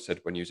think, like you said,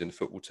 when you're in the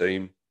football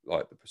team,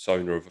 like the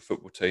persona of a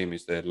football team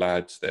is they're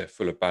lads, they're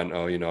full of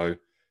banter, you know,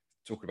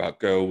 talking about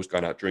girls,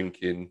 going out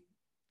drinking.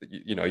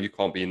 You know, you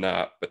can't be in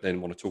that, but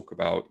then want to talk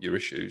about your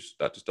issues.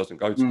 That just doesn't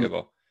go mm,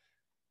 together.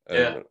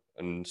 yeah,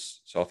 And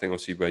so I think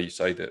obviously where you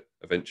say that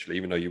eventually,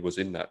 even though you was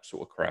in that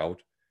sort of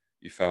crowd,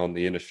 you found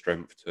the inner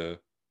strength to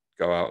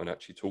go out and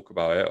actually talk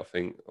about it. I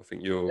think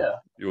yeah.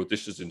 you're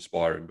this is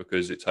inspiring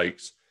because it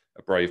takes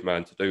a brave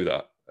man to do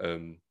that.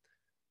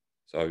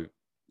 So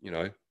you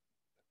know,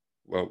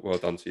 well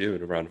done to you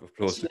and a round of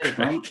applause for Cheers,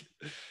 mate.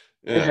 Craig.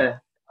 Yeah. Yeah.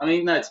 I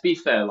mean, no. To be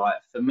fair, like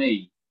for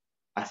me,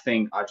 I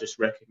think I just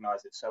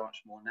recognise it so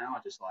much more now. I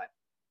just like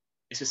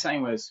it's the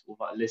same as with,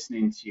 like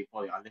listening to your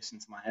body. I listen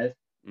to my head,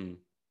 Mm,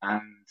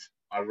 and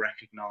I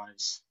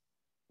recognise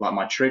like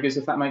my triggers,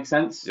 if that makes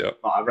sense. yeah.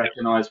 Like I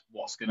recognise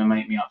what's gonna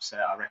make me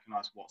upset. I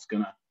recognise what's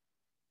gonna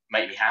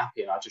make me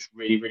happy, and I just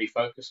really, really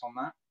focus on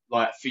that.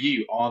 Like for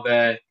you, are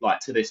there like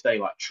to this day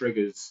like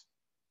triggers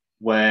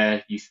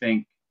where you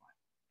think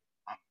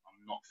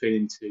I'm not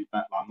feeling too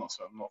bad, like,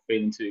 I'm not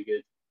feeling too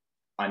good.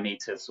 I need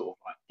to sort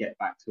of like get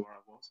back to where I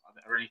was. Are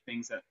there any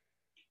things that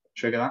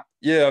trigger that?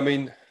 Yeah, I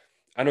mean,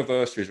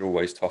 anniversaries are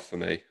always tough for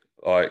me.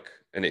 Like,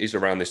 and it is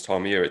around this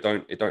time of year. It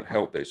don't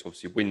help that it's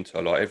obviously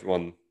winter. Like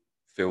everyone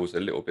feels a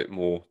little bit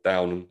more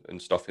down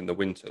and stuff in the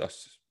winter.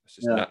 That's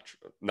just Yeah.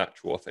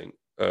 natural, I think.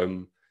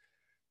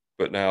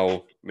 But now,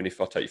 I mean, if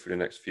I take you through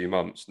the next few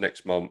months,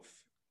 next month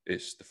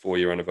it's the 4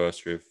 year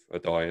anniversary of her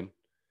dying.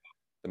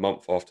 The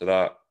month after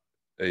that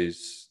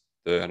is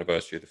the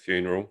anniversary of the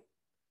funeral.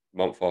 The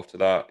month after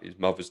that is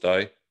Mother's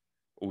Day.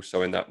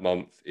 Also in that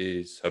month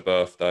is her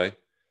birthday.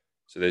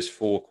 So there's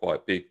four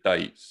quite big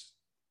dates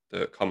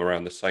that come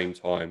around the same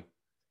time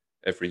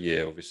every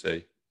year,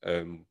 obviously,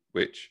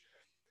 which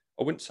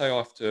I wouldn't say I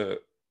have to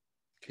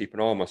keep an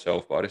eye on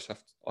myself, but I just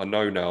I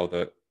know now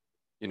that,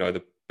 you know,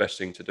 the best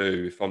thing to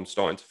do if I'm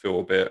starting to feel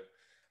a bit,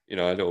 you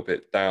know, a little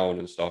bit down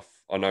and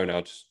stuff, I know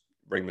now just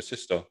ring my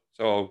sister.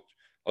 So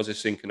I was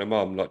just thinking to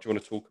mum, like, do you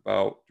want to talk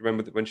about, do you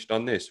remember that when she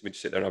done this? We'd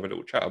sit there and have a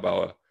little chat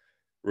about her.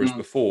 Whereas Mm,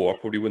 before, I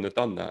probably wouldn't have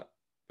done that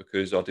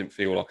because I didn't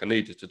feel like I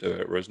needed to do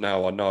it. Whereas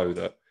now I know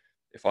that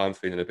if I'm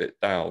feeling a bit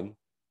down,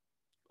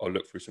 I'll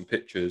look through some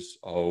pictures.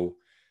 I'll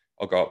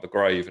go up the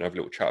grave and have a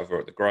little chat with her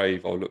at the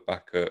grave. I'll look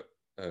back at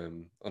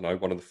I know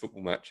one of the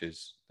football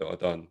matches that I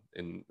done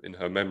in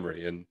her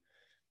memory, and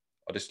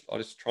I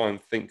just try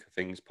and think of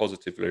things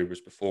positively. Whereas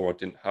before I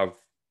didn't have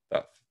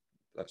that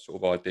that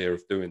sort of idea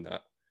of doing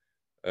that.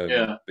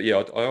 yeah. But yeah,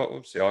 I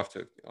obviously I have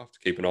to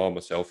keep an eye on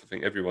myself. I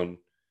think everyone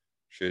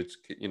should,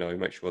 you know,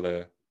 make sure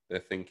they're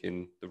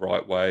thinking the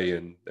right way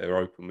and they're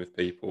open with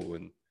people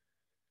and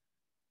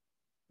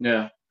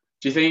Yeah.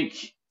 Do you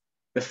think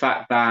the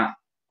fact that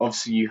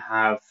obviously you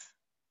have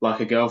like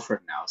a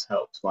girlfriend now has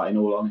helped? Like in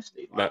all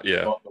honesty, like that. you've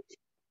Yeah, got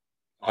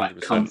like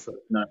 100%. comfort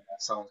knowing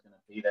that someone's going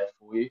to be there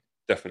for you.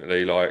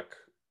 Definitely, like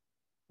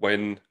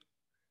when,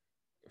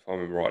 if I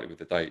remember rightly with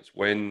the dates,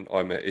 when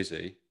I met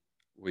Izzy,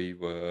 we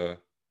were,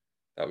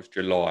 that was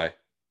July,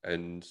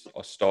 and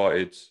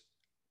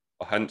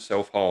I hadn't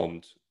self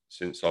harmed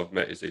since I've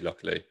met Izzy,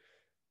 luckily,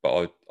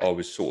 but I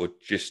was sort of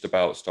just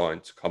about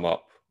starting to come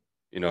up.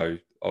 You know,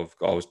 I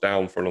was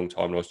down for a long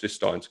time, and I was just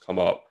starting to come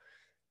up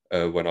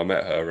when I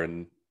met her,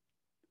 and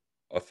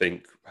I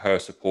think her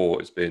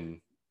support has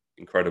been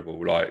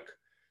incredible. Like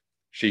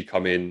she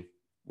come in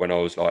when I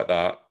was like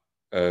that,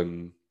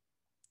 um,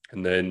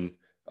 and then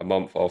a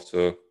month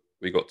after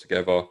we got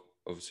together,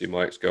 obviously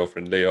my ex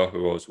girlfriend Leah,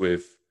 who I was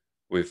with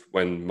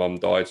when Mum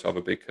died, so I have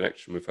a big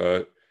connection with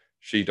her.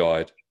 She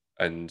died,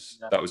 and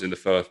Yeah. that was in the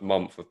first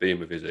month of being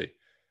with Izzy.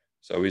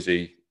 So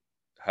Izzy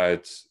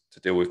had to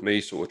deal with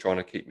me, sort of trying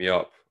to keep me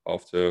up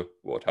after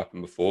what had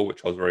happened before,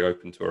 which I was very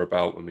open to her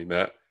about when we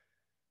met.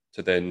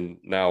 To then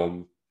now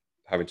I'm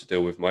having to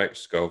deal with my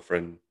ex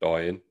girlfriend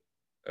dying,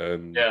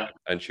 Yeah.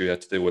 and she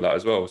had to deal with that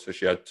as well. So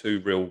she had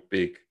two real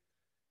big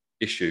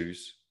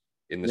issues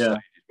in the Yeah.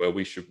 stages where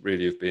we should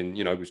really have been,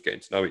 we was getting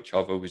to know each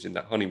other, was in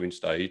that honeymoon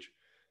stage,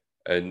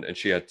 and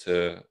she had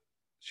to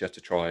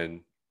try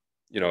and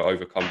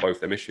overcome both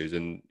them issues.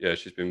 And yeah,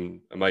 she's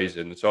been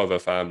amazing. And so have her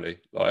family,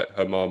 like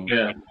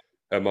Yeah.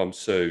 her mum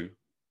Sue.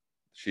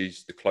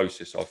 She's the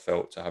closest I've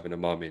felt to having a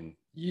mum in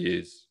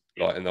years.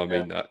 Like, and I Yeah.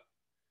 mean that.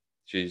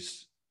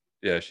 She's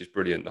she's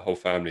brilliant. The whole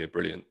family are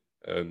brilliant.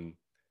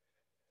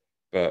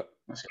 But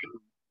That's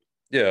good.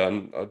 yeah,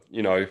 and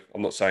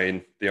I'm not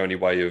saying the only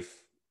way of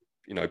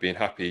being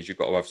happy is you've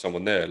got to have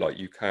someone there. Like,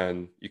 you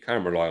can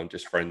rely on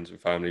just friends and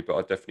family, but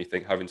I definitely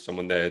think having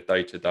someone there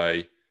day to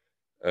day,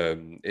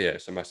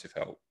 it's a massive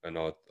help, and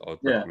I'd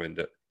Yeah. recommend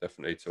it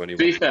definitely to To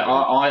be anyone. fair,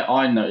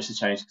 I noticed a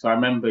change because I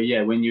remember,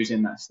 yeah, when you was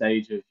in that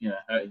stage of,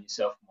 hurting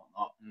yourself and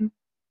whatnot, and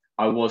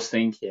I was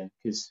thinking,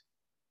 because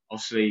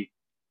obviously,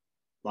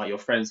 like, your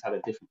friends had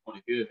a different point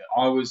of view of it.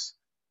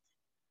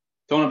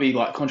 Don't want to be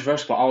like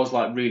controversial, but I was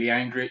like really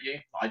angry at you.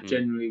 I Mm,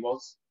 genuinely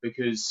was,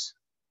 because,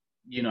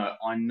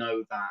 I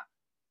know that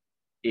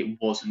it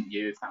wasn't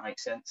you, if that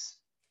makes sense.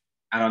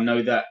 And I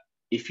know that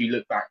if you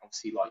look back,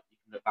 obviously, like, you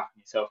can look back on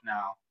yourself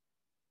now,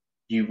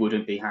 you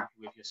wouldn't be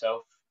happy with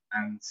yourself.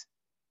 And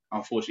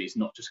unfortunately, it's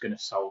not just going to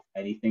solve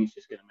anything, it's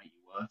just going to make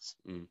you worse.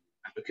 mm,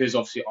 And because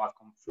obviously I've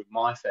gone through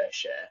my fair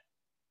share,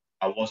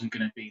 I wasn't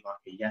going to be like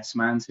a yes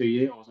man to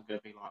you. I wasn't going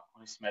to be like,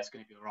 honestly, mate, it's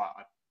going to be all right.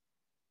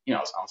 I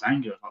was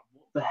angry. I was like,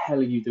 what the hell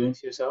are you doing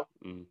to yourself?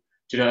 mm.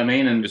 Do you know what I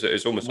mean? And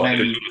It's almost like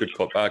when good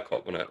cop, bad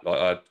cop, wasn't it? Like,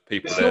 I had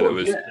people it's there that sort of,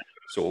 was yeah,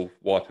 sort of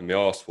wiping my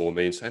ass for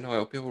me and saying, "No,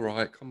 it'll be all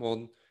right. Come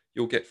on,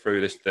 you'll get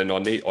through this." Then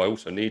I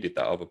also needed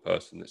that other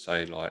person that's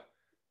saying, like,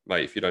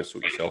 "Mate, if you don't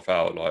sort yourself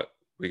out, like,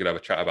 we could have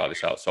a chat about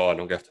this outside,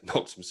 and I'm gonna have to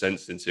knock some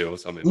sense into you or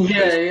something." yeah,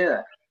 Because,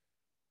 yeah.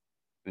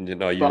 and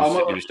But you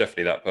was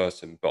definitely that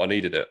person, but I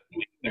needed it.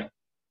 yeah.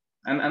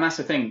 And that's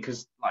the thing,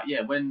 because like,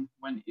 yeah, when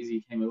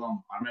Izzy came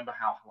along, I remember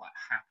how like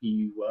happy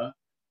you were,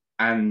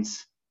 and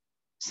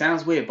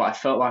sounds weird, but I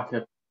felt like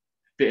a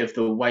bit of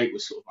the weight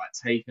was sort of like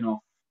taken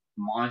off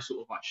my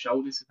sort of like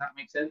shoulders, if that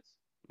makes sense.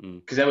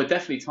 Mm, Because there were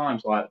definitely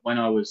times like when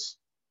I was,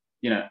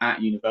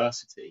 at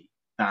university,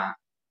 that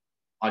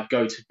I'd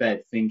go to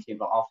bed thinking,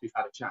 like, after we've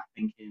had a chat,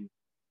 thinking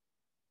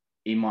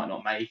he might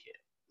not make it.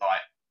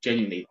 Like,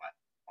 genuinely, like,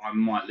 I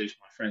might lose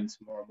my friend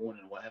tomorrow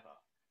morning or whatever.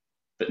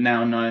 But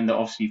now knowing that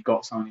obviously you've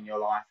got someone in your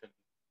life, and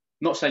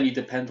not saying you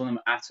depend on them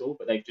at all,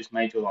 but they've just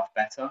made your life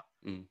better,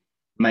 mm.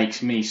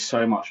 makes me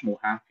so much more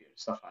happier and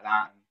stuff like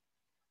that. And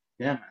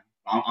yeah,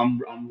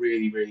 man, I'm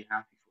really really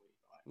happy for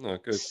you. Like, No,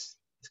 good. it's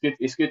good.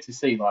 It's good to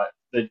see like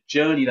the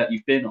journey that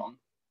you've been on,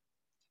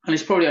 and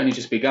it's probably only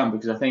just begun,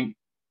 because I think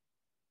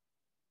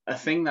a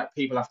thing that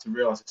people have to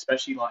realize,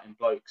 especially like in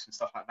blokes and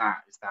stuff like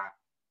that, is that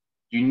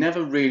you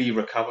never really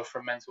recover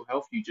from mental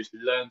health. You just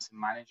learn to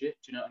manage it.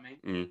 Do you know what I mean?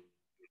 Mm,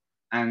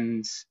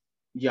 And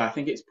yeah, I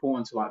think it's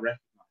important to like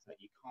recognize that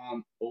you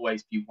can't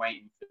always be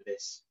waiting for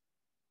this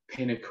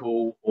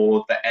pinnacle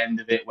or the end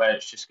of it where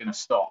it's just going to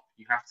stop.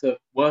 You have to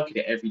work at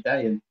it every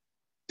day, and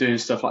doing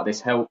stuff like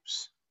this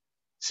helps.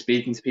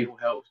 Speaking to people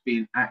helps.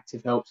 Being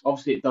active helps.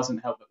 Obviously, it doesn't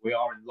help that we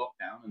are in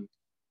lockdown and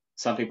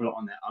some people are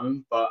on their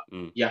own, but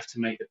mm. you have to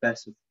make the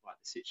best of like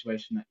the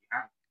situation that you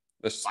have.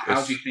 Like,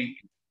 how do you Let's think?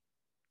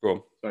 go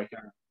on Sorry,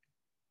 Karen.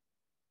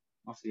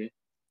 After you.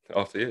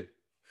 after you.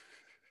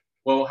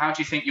 Well, how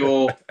do you think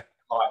you're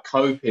like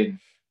coping?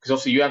 Because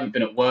obviously you haven't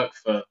been at work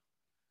for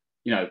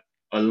you know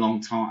a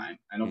long time,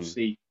 and Mm.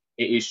 obviously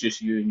it is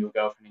just you and your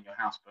girlfriend in your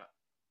house. But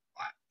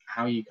like,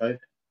 how are you coping?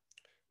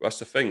 That's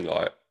the thing.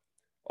 Like,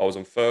 I was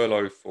on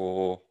furlough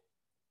for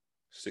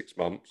 6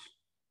 months,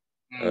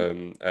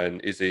 Mm.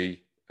 and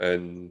Izzy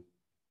and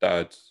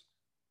Dad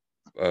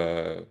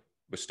were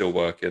still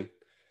working.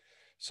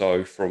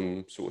 So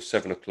from sort of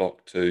 7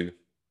 o'clock to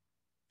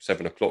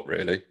 7 o'clock,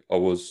 really, I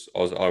was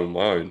at home on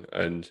my own,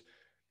 and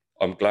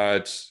I'm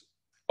glad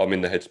I'm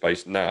in the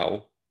headspace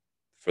now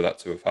for that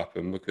to have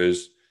happened.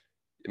 Because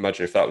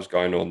imagine if that was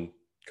going on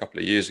a couple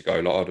of years ago,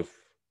 like,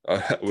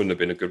 it wouldn't have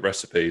been a good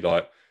recipe.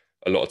 Like,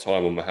 a lot of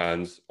time on my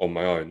hands on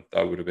my own,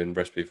 that would have been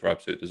recipe for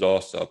absolute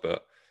disaster.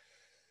 But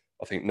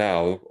I think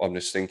now I'm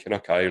just thinking,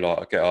 okay, like,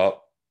 I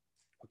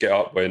get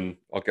up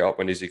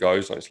when Izzy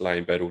goes. Like, it's lay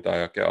in bed all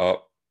day. I get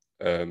up,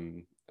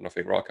 and I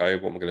think, right, okay,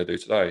 what am I going to do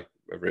today?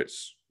 Whether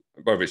it's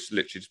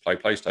literally just play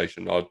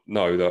PlayStation, I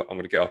know that I'm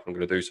going to get up and I'm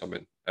going to do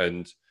something.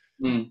 And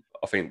Mm.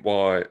 I think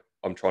why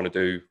I'm trying to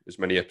do as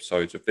many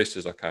episodes of this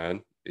as I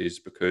can is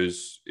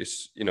because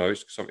it's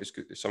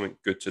something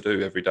good to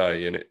do every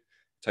day, and it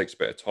takes a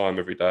bit of time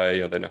every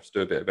day. I then have to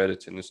do a bit of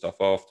editing and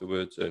stuff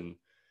afterwards, and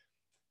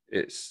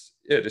it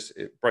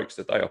breaks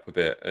the day up a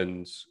bit.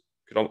 And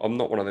because I'm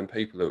not one of them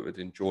people that would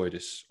enjoy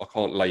this. I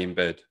can't lay in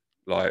bed.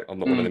 Like, I'm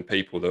not one of Mm. them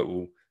people that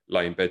will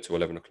lay in bed till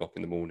 11 o'clock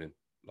in the morning.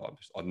 Like,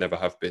 I never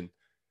have been.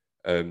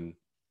 Um,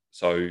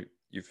 so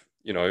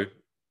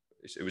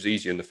it was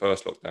easy in the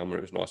first lockdown when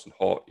it was nice and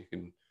hot. You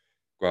can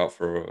go out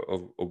for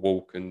a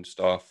walk and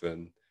stuff,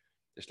 and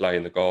just lay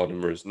in the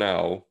garden. Whereas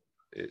now,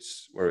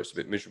 it's where it's a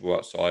bit miserable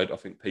outside. I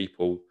think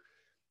people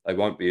they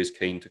won't be as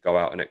keen to go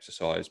out and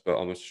exercise. But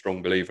I'm a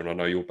strong believer, and I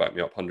know you'll back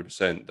me up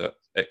 100%, that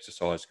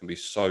exercise can be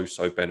so,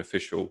 so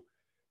beneficial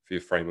for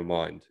your frame of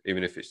mind,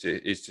 even if it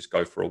is just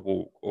go for a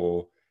walk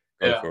or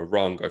go Yeah. for a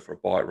run, go for a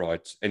bike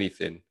ride,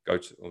 anything. Go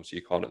to, obviously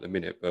you can't at the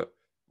minute, but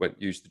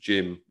use the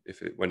gym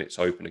when it's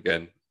open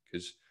again,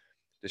 because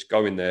just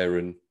going there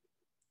and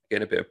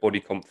getting a bit of body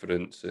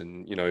confidence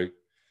and,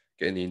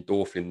 getting the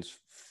endorphins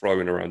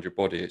flowing around your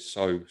body, it's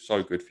so,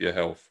 so good for your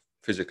health,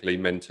 physically,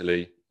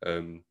 mentally.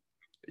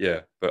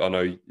 Yeah, but I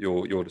know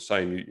you're the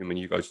same. I mean,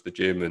 you go to the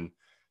gym and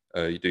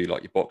you do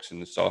like your boxing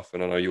and stuff,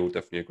 and I know you'll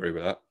definitely agree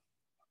with that.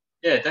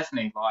 Yeah,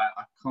 definitely. Like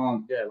I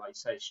can't, yeah, like you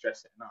say,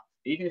 stress it enough.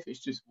 Even if it's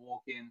just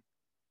walking,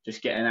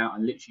 just getting out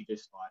and literally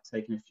just like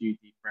taking a few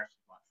deep breaths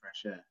of like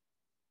fresh air.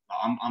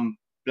 Like I'm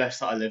blessed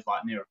that I live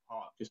like near a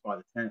park just by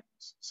the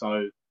Thames.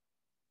 So,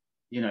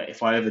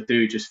 if I ever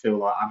do just feel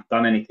like I haven't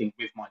done anything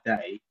with my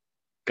day,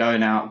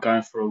 going out,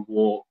 going for a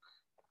walk,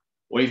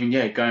 or even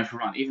going for a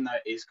run, even though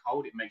it is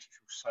cold, it makes you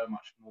feel so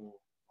much more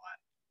like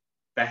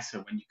better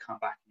when you come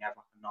back and you have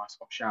like a nice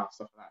hot shower,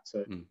 stuff like that.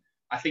 So Mm,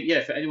 I think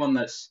for anyone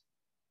that's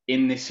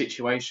in this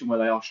situation where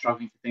they are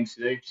struggling for things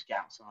to do, just get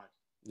outside.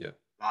 yeah.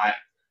 Like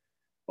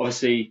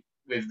obviously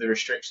with the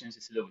restrictions,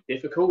 it's a little bit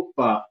difficult,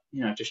 but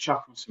just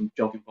chuck on some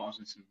jogging bottoms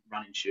and some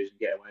running shoes and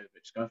get away with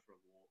it. Just go for a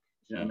walk.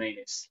 You know what Mm. I mean?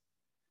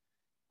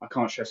 I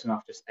can't stress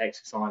enough just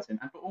exercising,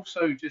 and but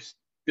also just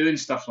doing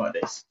stuff like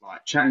this,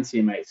 like chatting to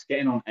your mates,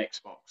 getting on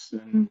Xbox,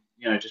 and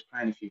just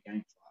playing a few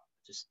games. Like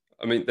just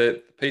I mean,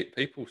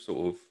 people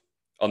sort of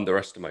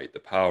underestimate the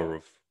power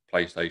of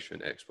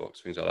PlayStation,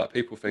 Xbox, things like that.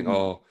 People think,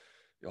 mm,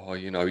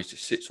 he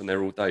just sits on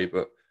there all day.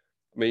 But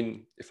I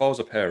mean, if I was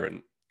a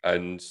parent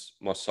and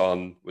my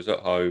son was at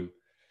home,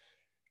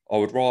 I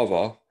would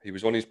rather he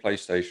was on his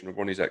PlayStation or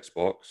on his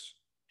Xbox,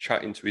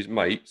 chatting to his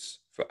mates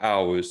for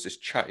hours,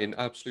 just chatting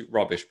absolute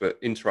rubbish, but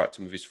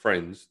interacting with his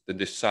friends, than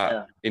just sat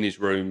yeah, in his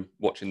room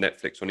watching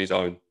Netflix on his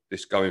own,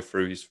 just going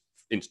through his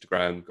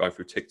Instagram, going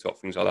through TikTok,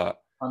 things like that.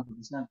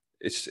 100%.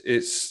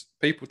 It's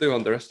people do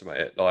underestimate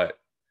it. Like,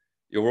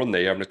 you're on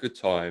there, you're having a good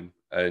time,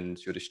 and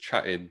you're just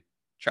chatting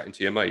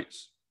to your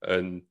mates.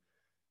 And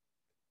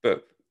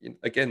but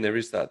again,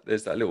 there's that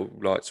little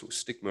like sort of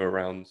stigma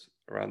around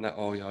that.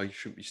 Oh yeah, you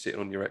shouldn't be sitting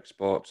on your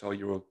Xbox. Oh,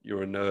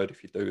 you're a nerd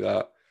if you do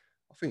that.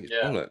 I think it's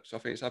Yeah, bollocks. I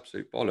think it's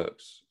absolute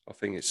bollocks. I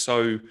think it's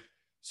so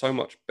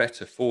much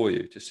better for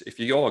you to if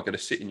you are going to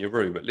sit in your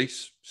room, at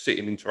least sit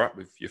and interact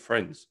with your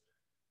friends.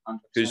 100%.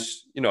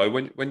 Because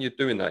when you're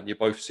doing that and you're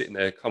both sitting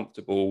there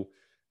comfortable,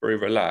 very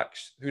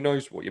relaxed, who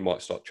knows what you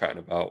might start chatting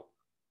about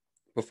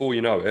before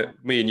you know it.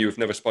 Me and you have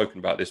never spoken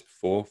about this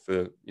before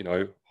for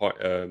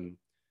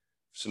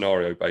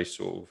scenario based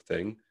sort of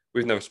thing.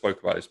 We've never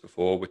spoke about this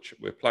before. Which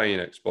we're playing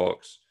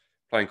Xbox,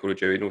 playing Call of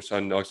Duty, and all of a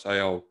sudden I say,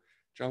 "Oh,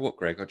 do you know what,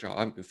 Greg? I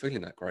haven't been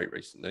feeling that great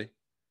recently."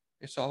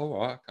 It's like, all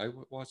right, okay,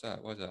 why's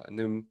that? Why's that? And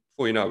then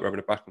before you know it, we're having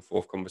a back and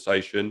forth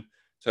conversation.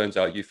 Turns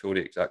out you feel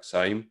the exact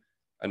same.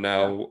 And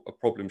Yeah, now a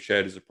problem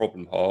shared is a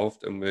problem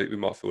halved, and we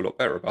might feel a lot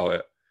better about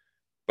it.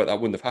 But that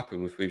wouldn't have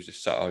happened if we was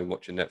just sat home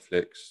watching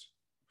Netflix,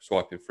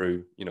 swiping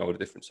through, all the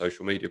different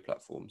social media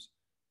platforms.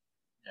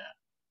 yeah,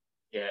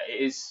 yeah.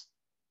 It is.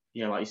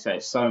 Yeah, like you say,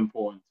 it's so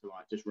important to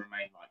like just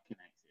remain like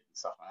connected and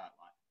stuff like that.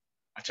 Like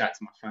I chat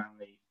to my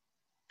family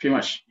pretty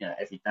much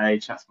every day.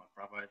 Chat to my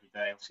brother every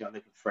day. Obviously, I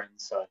live with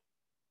friends, so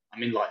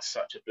I'm in like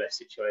such a blessed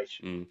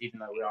situation. Mm, Even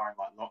though we are in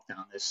like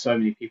lockdown, there's so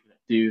many people that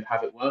do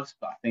have it worse.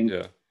 But I think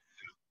yeah.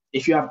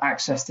 if you have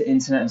access to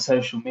internet and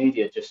social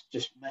media,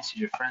 just message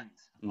your friends.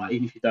 Mm. Like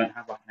even if you don't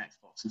have like an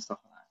Xbox and stuff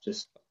like that,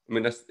 just I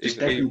mean, that's just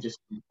even definitely just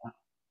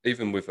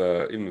even with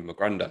my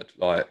granddad.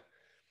 Like,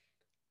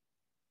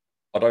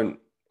 I don't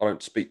I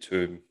don't speak to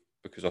him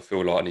because I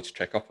feel like I need to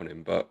check up on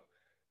him. But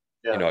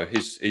yeah,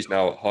 he's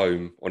now at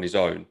home on his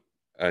own,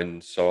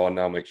 and so I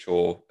now make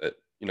sure that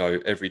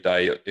every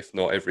day, if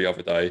not every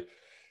other day,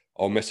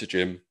 I'll message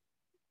him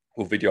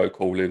or video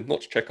call him,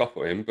 not to check up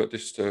on him, but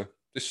just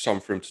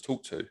something for him to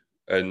talk to.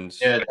 And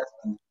yeah,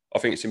 definitely. I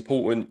think it's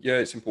important. Yeah,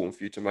 it's important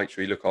for you to make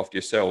sure you look after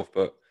yourself,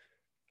 but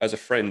as a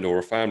friend or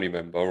a family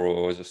member,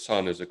 or as a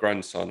son, as a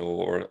grandson,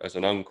 or as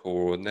an uncle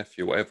or a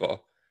nephew, whatever,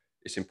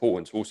 it's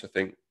important to also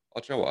think, oh,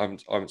 do you know what?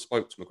 I haven't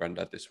spoke to my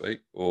granddad this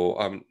week,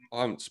 or I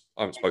haven't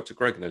spoke to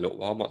Greg in a little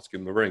while. I might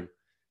give him a ring.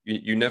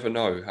 You never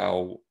know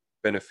how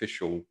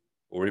beneficial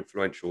or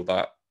influential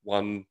that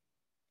one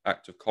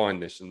act of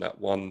kindness and that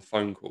one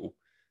phone call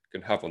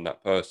can have on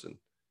that person.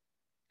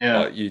 Yeah,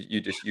 Like,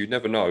 you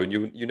never know, and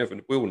you never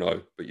will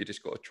know, but you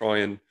just got to try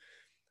and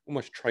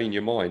almost train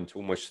your mind to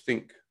almost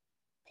think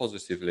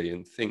positively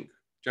and think,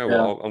 do you know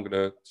yeah, what, I'm going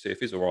to see if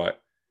he's all right.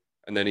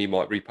 And then he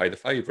might repay the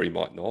favour, he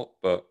might not.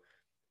 But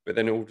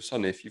then all of a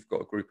sudden, if you've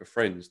got a group of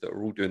friends that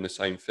are all doing the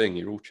same thing,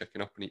 you're all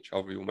checking up on each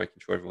other, you're making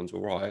sure everyone's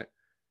all right.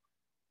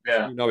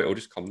 Before yeah, you know it, it'll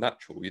just come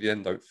natural. You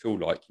then don't feel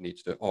like you need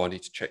to do, oh, I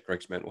need to check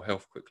Greg's mental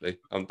health quickly.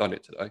 I haven't done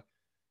it today.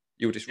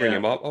 You'll just ring yeah,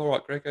 him up. All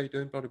right, Greg, how you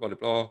doing? Blah, blah, blah,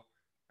 blah.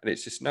 And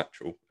it's just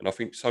natural. And I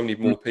think so many mm,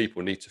 more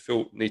people need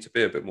to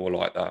be a bit more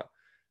like that.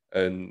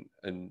 And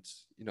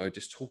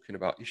just talking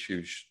about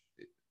issues.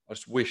 I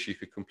just wish you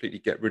could completely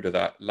get rid of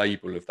that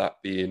label of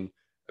that being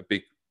a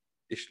big,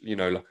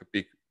 like a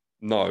big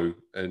no.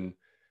 And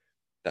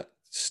that,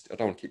 I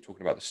don't want to keep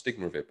talking about the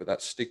stigma of it, but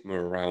that stigma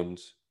around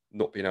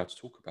not being able to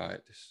talk about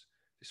it,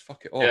 just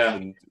fuck it off, Yeah,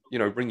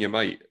 and bring your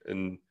mate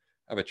and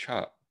have a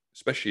chat.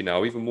 Especially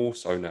now, even more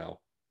so now,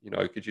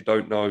 because you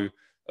don't know.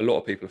 A lot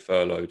of people are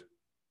furloughed.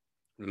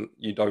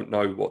 You don't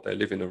know what their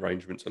living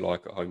arrangements are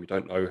like at home. You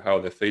don't know how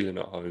they're feeling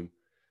at home.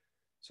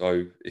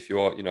 So if you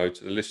are,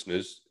 to the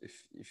listeners,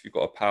 if you've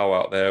got a pal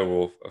out there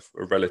or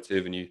a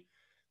relative and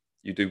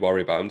you do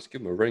worry about them, just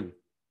give them a ring.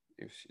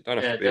 If you don't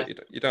have to yeah, be,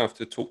 you don't have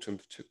to talk to them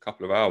for a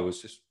couple of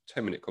hours. Just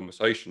 10-minute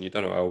conversation. You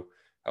don't know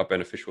how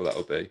beneficial that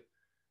will be.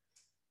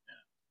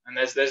 and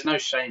there's no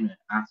shame in it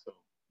at all.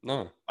 No,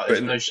 Like, but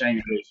there's no shame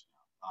in it.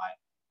 Like,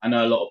 I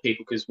know a lot of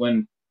people, because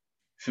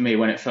for me,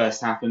 when it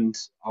first happened,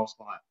 I was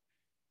like,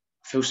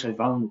 I feel so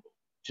vulnerable.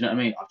 Do you know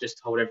what I mean? I've just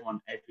told everyone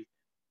everything,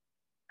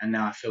 and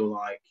now I feel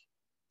like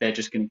they're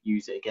just going to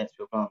use it against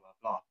you, blah blah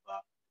blah.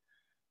 But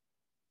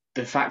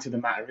the fact of the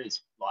matter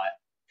is, like,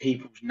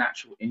 people's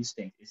natural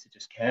instinct is to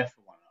just care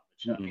for one another.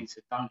 Do you know what I mm, mean?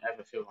 So don't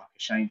ever feel like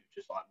ashamed of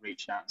just like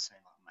reaching out and saying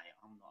like, mate,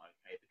 I'm not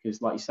okay,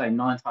 because like you say,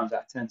 9 times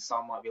out of 10,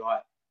 someone might be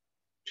like,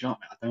 do you know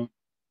what, mate?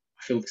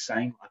 I feel the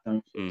same. I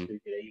don't feel mm. too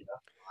good either.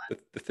 Like,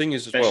 The thing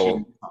is as especially,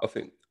 well,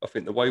 I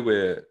think the way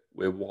we're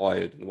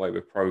wired and the way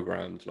we're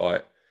programmed,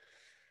 like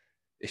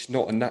it's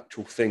not a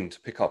natural thing to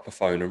pick up a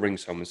phone and ring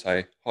someone and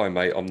say, "Hi,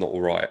 mate, I'm not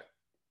all right."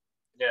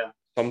 yeah,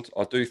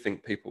 I do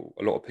think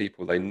a lot of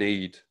people, they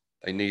need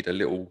a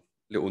little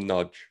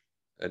nudge,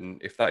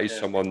 and if that is yeah,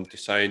 someone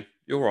just saying,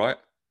 "You're all right,"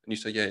 and you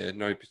say, "Yeah, yeah,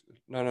 no,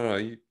 no, no, no,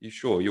 you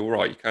sure you're all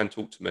right? You can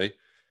talk to me."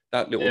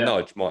 That little yeah,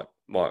 nudge might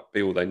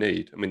be all they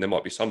need. I mean, there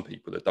might be some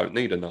people that don't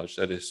need a nudge.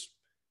 They're just,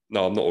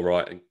 "No, I'm not all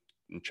right,"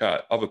 and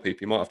chat. Other people,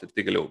 you might have to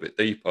dig a little bit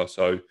deeper.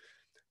 So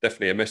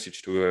definitely a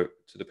message to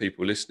the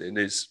people listening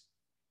is,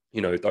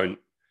 don't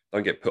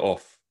get put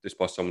off just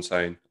by someone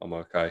saying, "I'm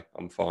okay,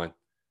 I'm fine."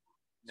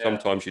 yeah,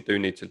 Sometimes you do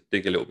need to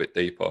dig a little bit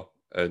deeper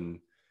and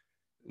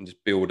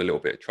just build a little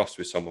bit of trust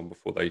with someone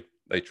before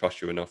they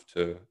trust you enough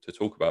to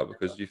talk about it.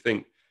 Because you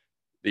think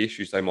the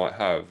issues they might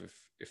have,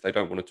 if they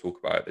don't want to talk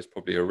about it, there's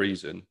probably a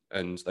reason,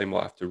 and they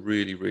might have to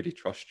really really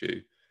trust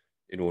you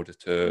in order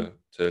mm,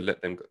 to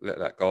let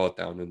that guard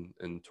down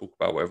and talk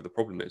about whatever the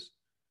problem is.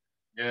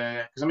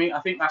 yeah. Because I mean, I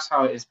think that's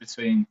how it is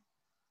between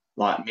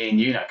like me and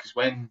you know. Because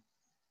when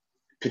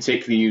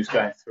particularly you was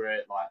going through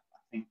it, like I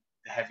think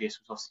the heaviest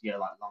was obviously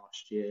like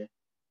last year.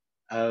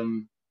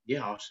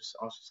 Yeah, I was just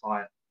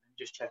like, let me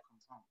just check on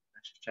Tom.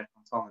 Let's just check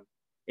on Tom. And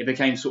it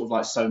became sort of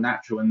like so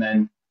natural, and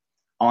then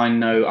I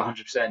know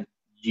 100%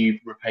 you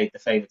repaid the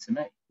favour to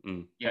me.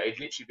 Mm, You know, it'd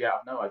literally be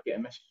out of nowhere. I'd get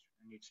a message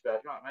and you'd just be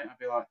like, right, mate. I'd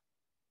be like,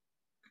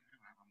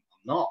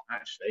 I'm not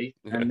actually.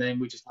 yeah, And then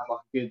we just have like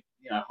a good,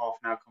 half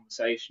an hour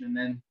conversation. And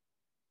then,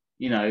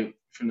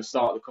 from the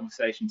start of the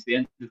conversation to the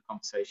end of the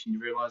conversation, you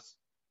realise,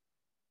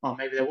 oh,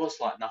 maybe there was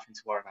like nothing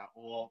to worry about,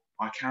 or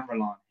I can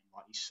rely on him.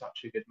 Like, he's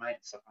such a good mate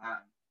and stuff like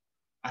that. And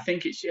I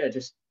think it's, yeah,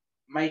 just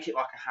make it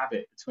like a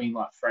habit between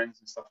like friends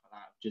and stuff like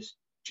that. Just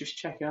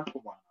checking up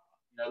on one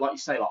another. Like you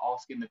say, like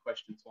asking the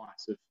question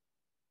twice of,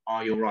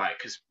 are you all right?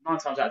 Because 9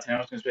 times out of 10, I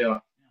was going to be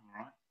like, yeah, I'm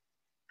all right.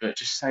 But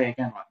just say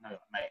again, like, no,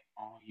 mate,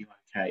 are you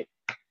okay?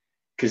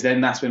 Because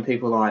then that's when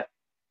people are like,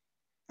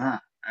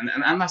 ah,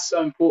 and that's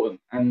so important.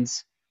 And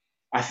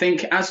I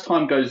think as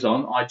time goes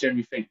on, I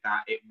generally think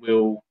that it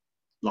will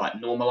like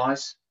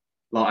normalize.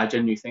 Like, I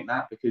genuinely think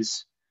that,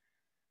 because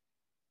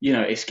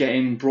it's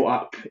getting brought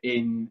up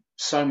in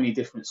so many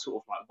different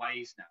sort of like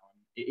ways now,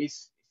 and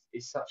it's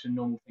such a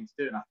normal thing to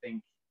do. And I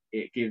think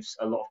it gives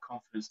a lot of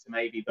confidence to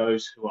maybe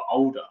those who are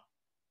older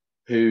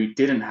who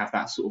didn't have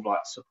that sort of like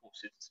support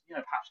system.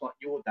 Perhaps like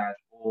your dad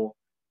or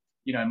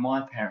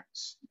my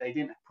parents, they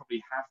didn't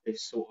probably have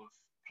this sort of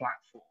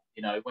platform.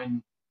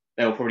 When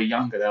they were probably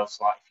younger, they was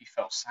like, if you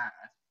felt sad,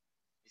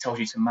 it told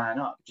you to man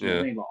up. Do you know what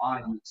yeah. I mean? Like, I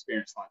had an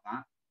experience like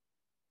that.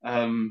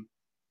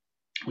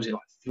 Was it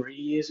like 3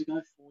 years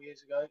ago, 4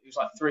 years ago? It was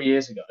like 3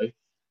 years ago.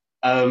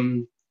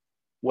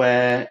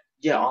 Where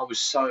yeah, I was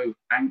so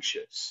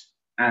anxious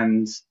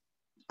and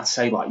I'd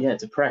say like, yeah,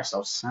 depressed. I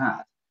was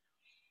sad,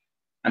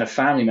 and a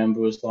family member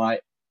was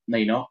like, "No,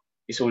 you're not.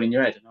 It's all in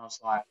your head." And I was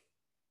like,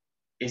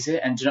 "Is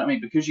it?" And do you know what I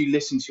mean? Because you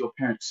listen to your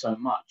parents so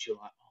much, you're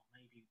like, "Oh,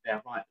 maybe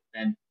they're right." But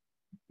then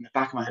in the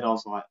back of my head, I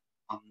was like,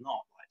 "I'm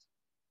not." Like,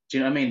 do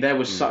you know what I mean? There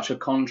was Mm, such a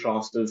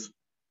contrast of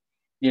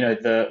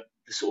the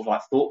sort of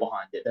like thought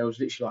behind it. There was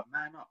literally like,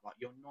 "Man up! Like,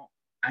 you're not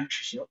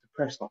anxious. You're not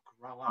depressed. Like,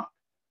 grow up."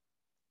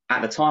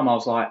 At the time, I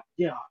was like,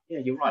 yeah, yeah,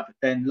 you're right. But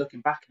then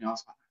looking back, I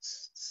was like,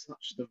 that's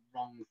such the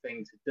wrong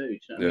thing to do. Do you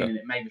know what I yeah, mean? And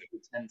it made me feel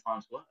 10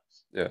 times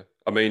worse. yeah.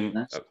 I mean, You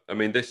know?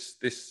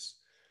 this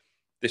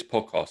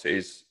podcast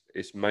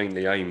is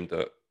mainly aimed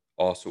at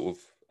our sort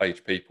of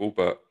age people,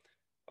 but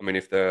I mean,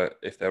 if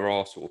there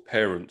are sort of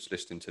parents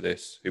listening to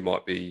this who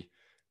might be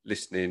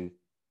listening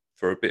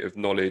for a bit of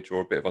knowledge or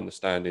a bit of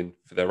understanding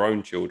for their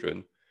own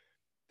children,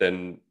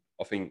 then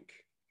I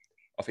think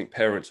I think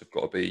parents have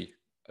got to be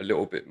a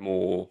little bit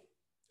more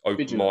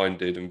Vigilant.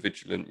 open-minded and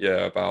vigilant,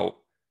 yeah, about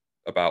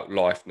about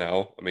life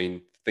now. I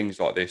mean, things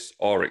like this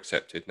are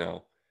accepted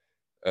now.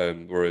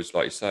 Whereas,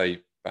 like you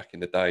say, back in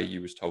the day,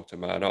 you was told to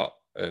man up.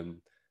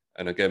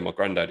 And again, my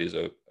granddad is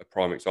a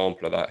prime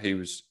example of that.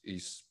 He's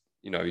he's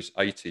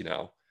 80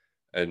 now,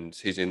 and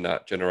he's in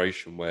that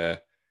generation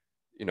where,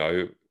 you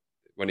know,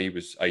 when he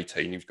was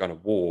 18, he was going to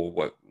war.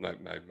 Well, no,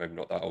 maybe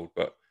not that old,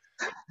 but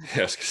yeah,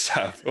 I was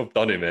gonna say, I've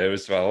done him here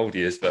as well, how old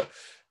he is, but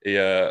he,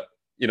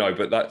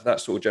 but that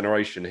sort of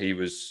generation, he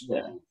was,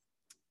 Yeah.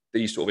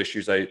 these sort of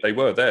issues, they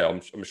were there.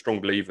 I'm a strong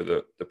believer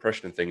that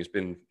depression thing has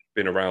been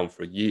around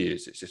for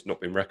years. It's just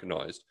not been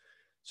recognised.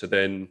 So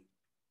then,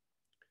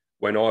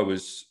 when I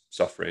was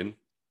suffering,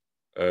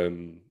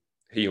 um,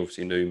 he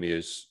obviously knew me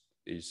as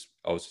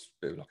I was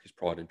a bit like his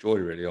pride and joy.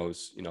 Really, I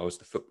was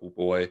the football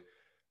boy.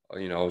 I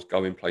was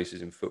going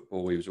places in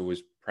football. He was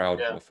always proud of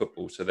Yeah. my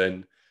football. So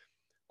then,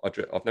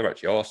 I've never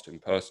actually asked him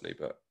personally,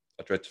 but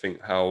I dread to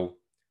think how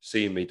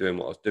seeing me doing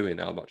what I was doing,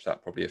 how much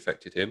that probably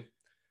affected him.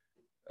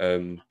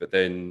 But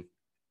then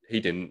he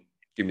didn't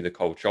give me the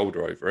cold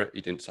shoulder over it.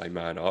 He didn't say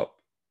man up.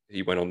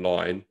 He went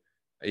online.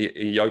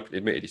 He openly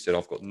admitted, he said,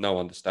 I've got no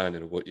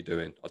understanding of what you're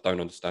doing. I don't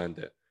understand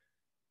it.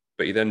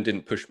 But he then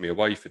didn't push me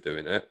away for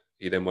doing it.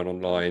 He then went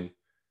online,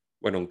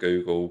 went on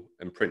Google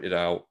and printed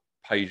out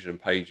pages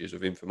and pages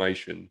of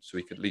information so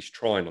he could at least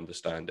try and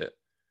understand it.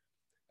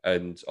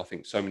 And I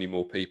think so many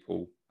more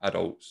people,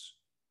 adults,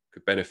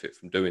 could benefit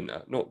from doing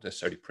that. Not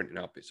necessarily printing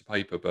out bits of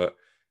paper, but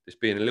just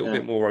being a little Yeah.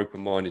 bit more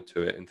open-minded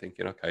to it and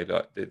thinking, okay,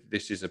 like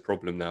this is a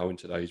problem now in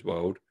today's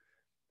world.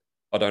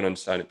 I don't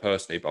understand it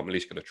personally, but I'm at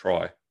least going to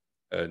try.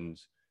 And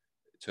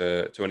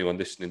to anyone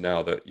listening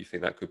now that you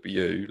think that could be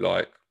you,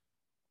 like,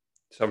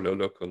 just have a little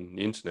look on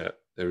the internet.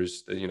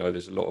 There's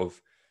a lot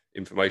of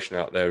information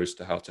out there as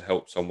to how to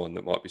help someone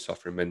that might be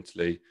suffering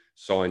mentally,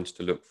 signs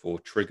to look for,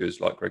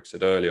 triggers, like Greg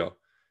said earlier,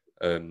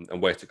 and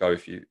where to go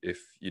if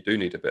you do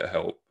need a bit of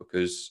help,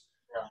 because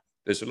Yeah.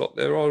 there's a lot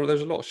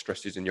of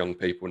stresses in young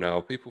people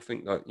now. People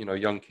think that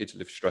young kids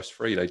live stress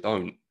free. They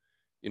don't.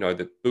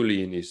 That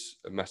bullying is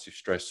a massive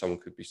stress someone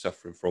could be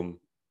suffering from.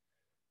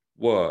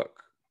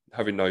 Work,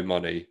 having no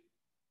money,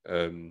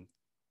 um,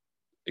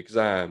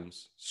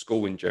 exams,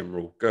 school in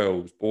general,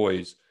 girls,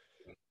 boys.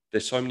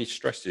 There's so many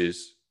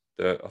stresses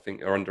that I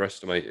think are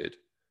underestimated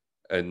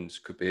and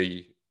could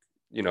be,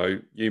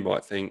 you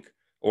might think,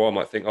 or I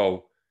might think,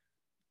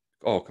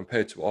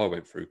 compared to what I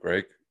went through,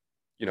 Greg,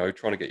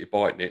 trying to get your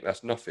bike nicked,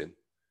 that's nothing.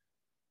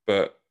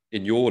 But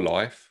in your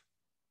life,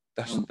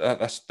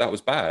 Mm. that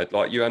was bad.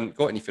 Like, you hadn't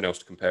got anything else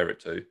to compare it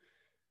to.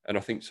 And I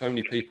think so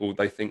many people,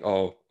 they think,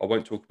 oh, I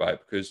won't talk about it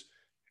because,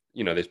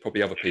 there's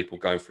probably other people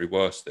going through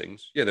worse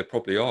things. Yeah, there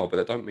probably are, but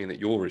that don't mean that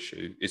your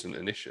issue isn't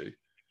an issue.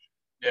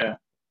 Yeah.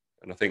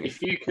 And I think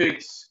If you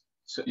could,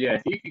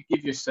 if you could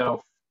give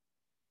yourself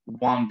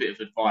one bit of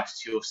advice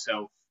to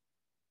yourself,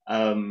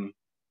 um,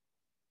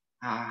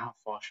 how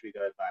far should we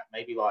go back?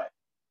 Maybe like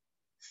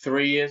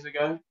 3 years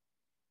ago.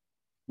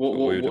 What we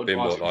what would what have been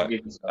advice what, would you like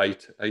give yourself?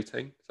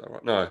 18? Is that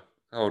right? No,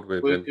 how old would we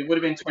have Well, been? it would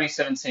have been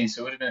 2017,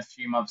 so it would have been a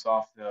few months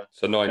after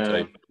So 19.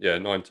 um, Yeah,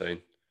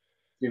 19.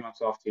 few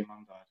months after your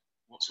mum died.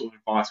 What sort of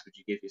advice would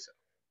you give yourself?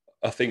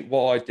 I think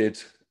what I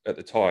did at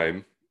the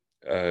time,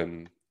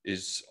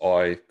 is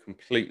I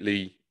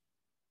completely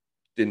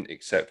didn't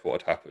accept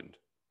what had happened.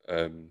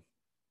 Um,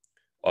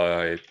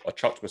 I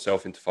chucked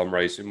myself into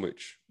fundraising,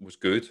 which was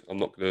good. I'm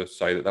not going to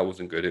say that that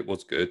wasn't good. It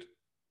was good,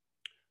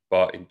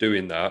 but in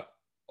doing that,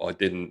 I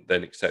didn't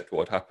then accept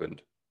what had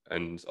happened,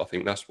 and I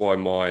think that's why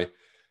my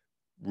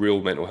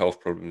real mental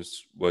health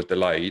problems were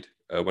delayed.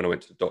 When I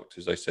went to the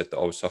doctors, they said that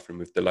I was suffering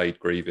with delayed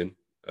grieving,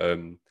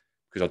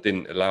 because I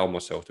didn't allow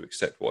myself to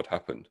accept what had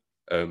happened.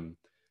 Um,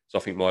 so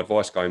I think my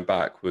advice going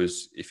back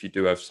was, if you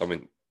do have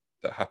something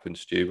that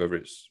happens to you, whether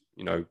it's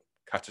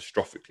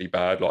catastrophically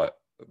bad, like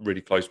a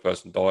really close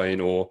person dying,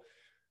 or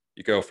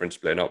your girlfriend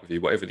splitting up with you,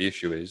 whatever the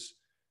issue is,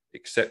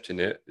 accepting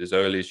it as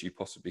early as you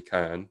possibly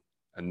can,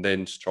 and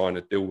then just trying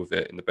to deal with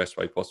it in the best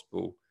way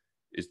possible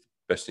is the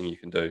best thing you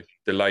can do.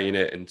 Delaying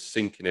it and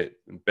sinking it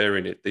and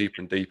burying it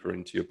deeper and deeper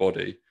into your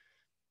body,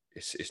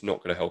 it's not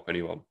going to help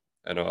anyone.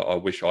 And I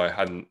wish I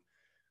hadn't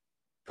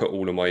put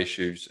all of my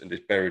issues and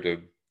just buried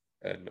them.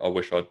 And I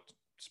wish I'd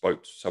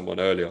spoke to someone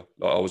earlier.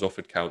 Like, I was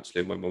offered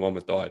counselling when my mum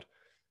had died.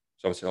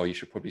 Someone said, "Oh, you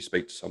should probably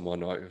speak to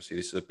someone. Like, obviously,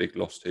 this is a big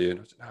loss to you." And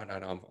I said, "No, no,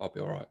 no, I'll be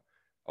all right.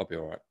 I'll be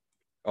all right.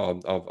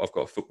 I've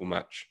got a football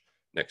match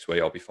next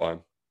week. I'll be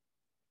fine."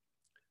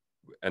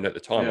 And at the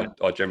time,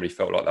 Yeah, I generally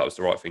felt like that was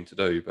the right thing to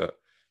do. But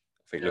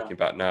I think yeah, looking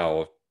back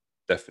now,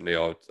 definitely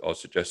I'd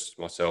suggest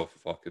to myself,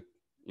 if I could,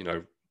 you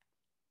know,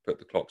 put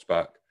the clocks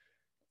back,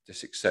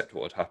 just accept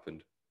what had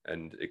happened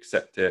and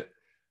accept it,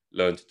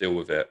 learn to deal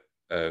with it,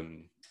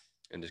 and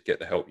just get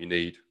the help you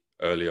need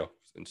earlier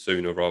and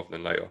sooner rather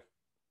than later.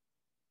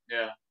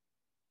 yeah.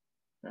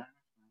 Fair enough,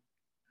 man.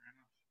 Fair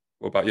enough.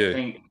 What about I you?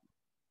 think,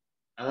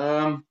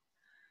 um,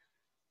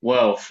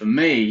 well, for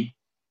me,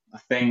 I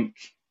think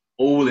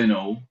all in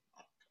all,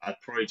 I'd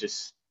probably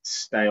just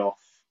stay off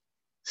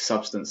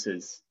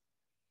substances,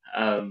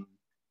 um,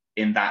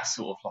 in that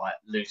sort of like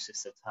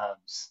loosest of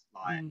terms.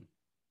 Like, Mm.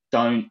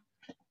 don't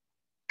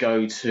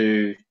go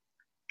to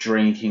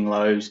drinking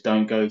lows,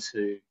 don't go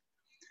to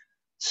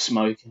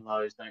smoking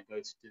lows, don't go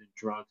to doing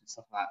drugs and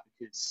stuff like that,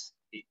 because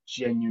it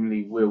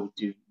genuinely will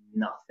do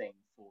nothing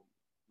for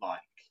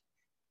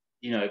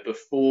you. Like,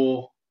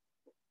 before,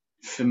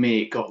 for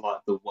me, it got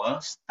like the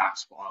worst.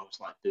 That's what I was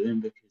like doing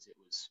because it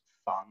was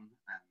fun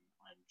and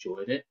I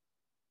enjoyed it.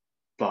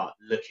 But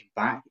looking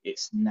back,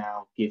 it's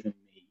now given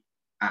me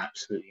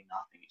absolutely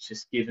nothing. It's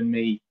just given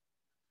me,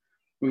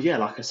 well, yeah,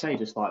 like I say,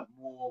 just like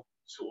more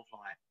sort of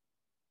like,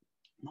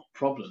 not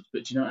problems,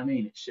 but do you know what I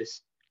mean? It's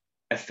just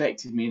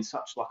affected me in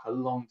such like a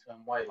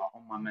long-term way, like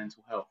on my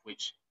mental health,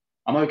 which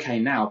I'm okay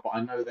now, but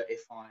I know that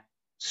if I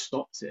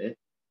stopped it,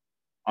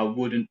 I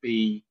wouldn't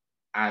be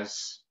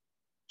as,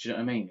 do you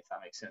know what I mean? If that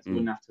makes sense, I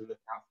wouldn't have to look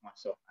out for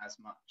myself as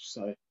much.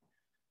 So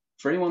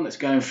for anyone that's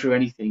going through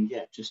anything,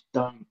 yeah, just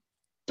don't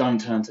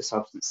turn to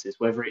substances,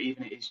 whether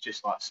even it is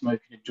just like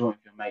smoking a joint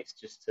with your mates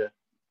just to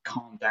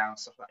calm down,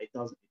 stuff like that. It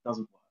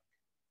doesn't work.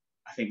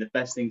 I think the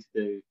best thing to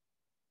do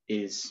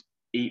is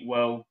eat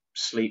well,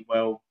 sleep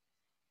well.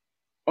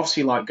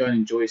 Obviously, like go and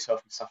enjoy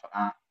yourself and stuff like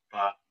that.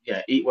 But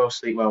yeah, eat well,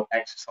 sleep well,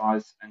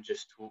 exercise, and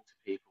just talk to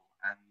people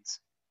and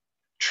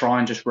try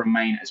and just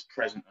remain as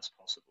present as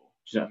possible.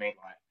 Do you know what I mean?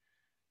 Like,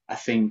 I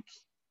think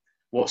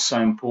what's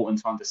so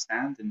important to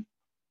understand, and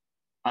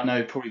I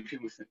know probably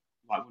people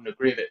like wouldn't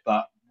agree with it,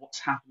 but what's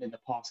happened in the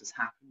past has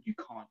happened. You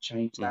can't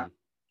change that.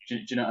 Do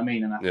you know what I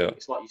mean? And I think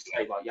it's like you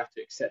say, like you have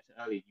to accept it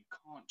early. You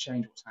can't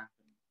change what's happened,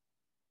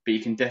 but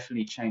you can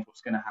definitely change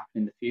what's going to happen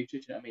in the future.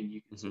 Do you know what I mean?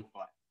 You can sort of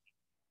like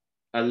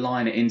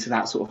align it into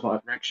that sort of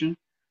like direction.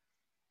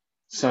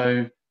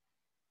 So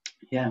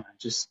yeah, man,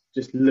 just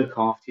look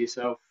after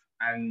yourself,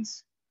 and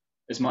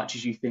as much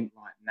as you think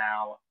like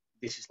now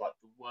this is like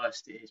the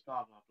worst it is,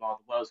 blah blah blah,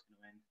 the world's going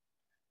to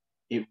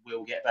end, it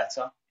will get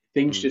better.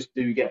 Things just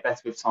do get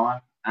better with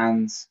time,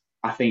 and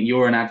I think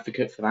you're an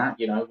advocate for that.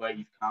 Where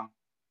you've come,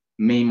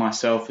 me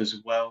myself as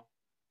well,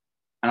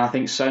 and I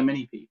think so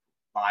many people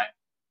like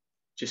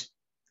just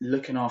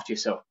looking after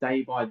yourself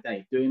day by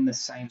day, doing the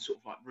same sort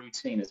of like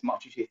routine. As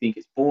much as you think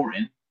it's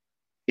boring,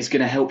 it's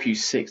going to help you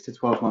 6 to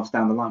 12 months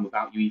down the line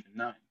without you even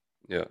knowing.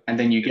 Yeah. And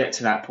then you get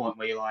to that point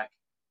where you're like,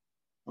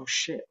 oh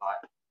shit,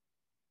 like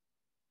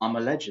I'm a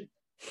legend.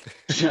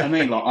 Do you know what I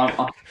mean?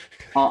 Like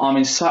I'm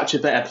in such a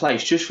better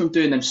place just from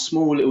doing them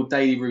small little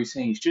daily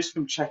routines, just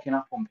from checking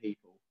up on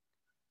people.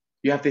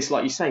 You have this,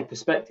 like you say,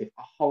 perspective,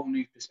 a whole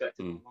new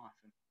perspective on life.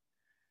 And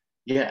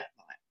yeah,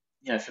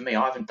 like, for me,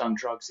 I haven't done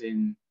drugs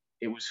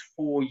it was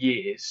 4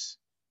 years,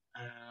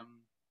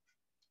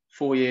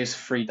 4 years,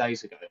 3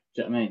 days ago. Do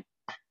you know what I mean?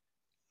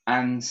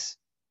 And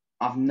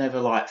I've never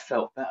like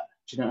felt better.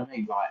 Do you know what I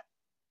mean?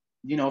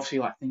 Like, obviously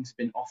like things have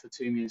been offered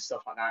to me and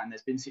stuff like that, and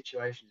there's been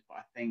situations, but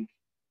I think,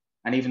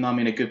 and even though I'm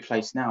in a good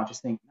place now, I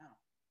just think, no,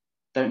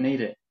 don't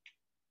need it,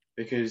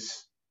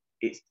 because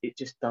it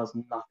just does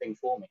nothing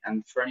for me.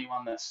 And for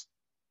anyone that's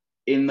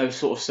in those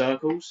sort of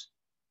circles,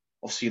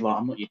 obviously like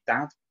I'm not your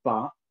dad,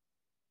 but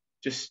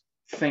just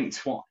think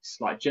twice,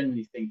 like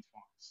genuinely think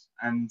twice.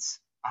 And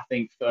I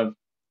think for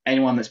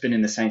anyone that's been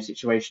in the same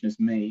situation as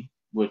me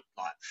would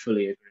like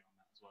fully agree on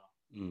that as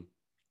well.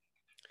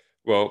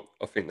 Well,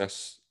 I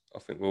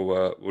think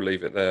we'll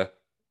leave it there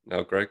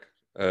now, Greg.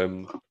 A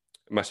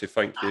massive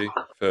thank you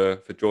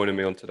for joining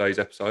me on today's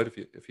episode.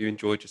 If you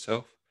enjoyed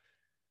yourself,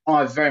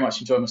 I very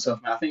much enjoyed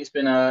myself, man. I think it's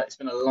been a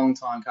long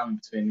time coming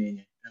between me and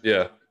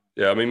you.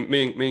 Yeah. I mean,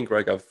 me and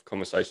Greg have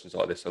conversations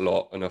like this a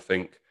lot, and I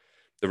think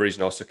the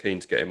reason I was so keen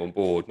to get him on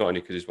board, not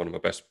only because he's one of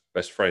my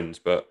best friends,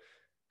 but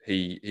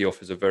he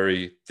offers a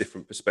very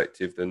different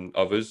perspective than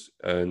others.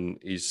 And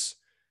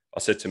I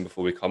said to him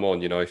before we come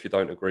on, if you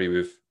don't agree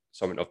with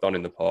something I've done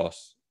in the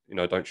past,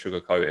 don't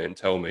sugarcoat it and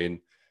tell me.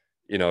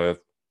 And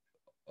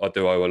I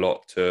do owe a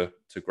lot to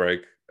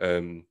Greg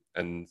and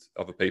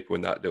other people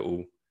in that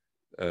little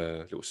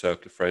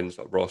circle of friends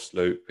like Ross,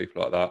 Luke,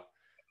 people like that.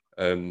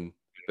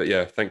 But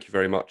yeah, thank you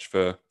very much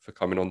for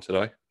coming on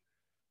today.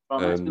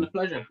 Right, mate, it's been a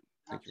pleasure.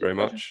 Thank you very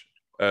much.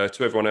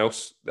 To everyone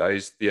else, that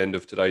is the end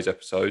of today's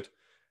episode.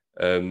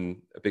 A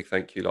big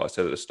thank you, like I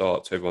said at the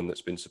start, to everyone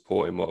that's been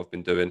supporting what I've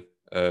been doing.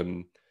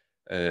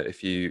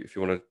 If you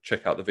want to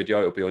check out the video,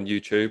 it'll be on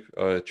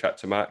YouTube. Chat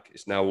to Mac.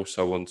 It's now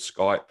also on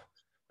Skype,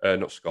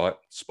 not Skype,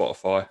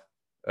 Spotify.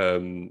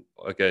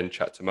 Again,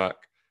 Chat to Mac,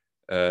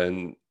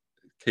 and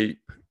keep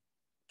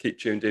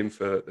tuned in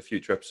for the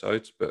future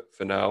episodes. But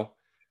for now,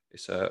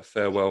 it's a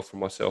farewell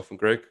from myself and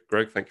Greg.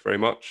 Greg, thank you very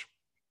much.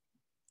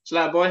 So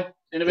that boy,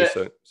 in a bit.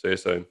 See you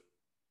soon.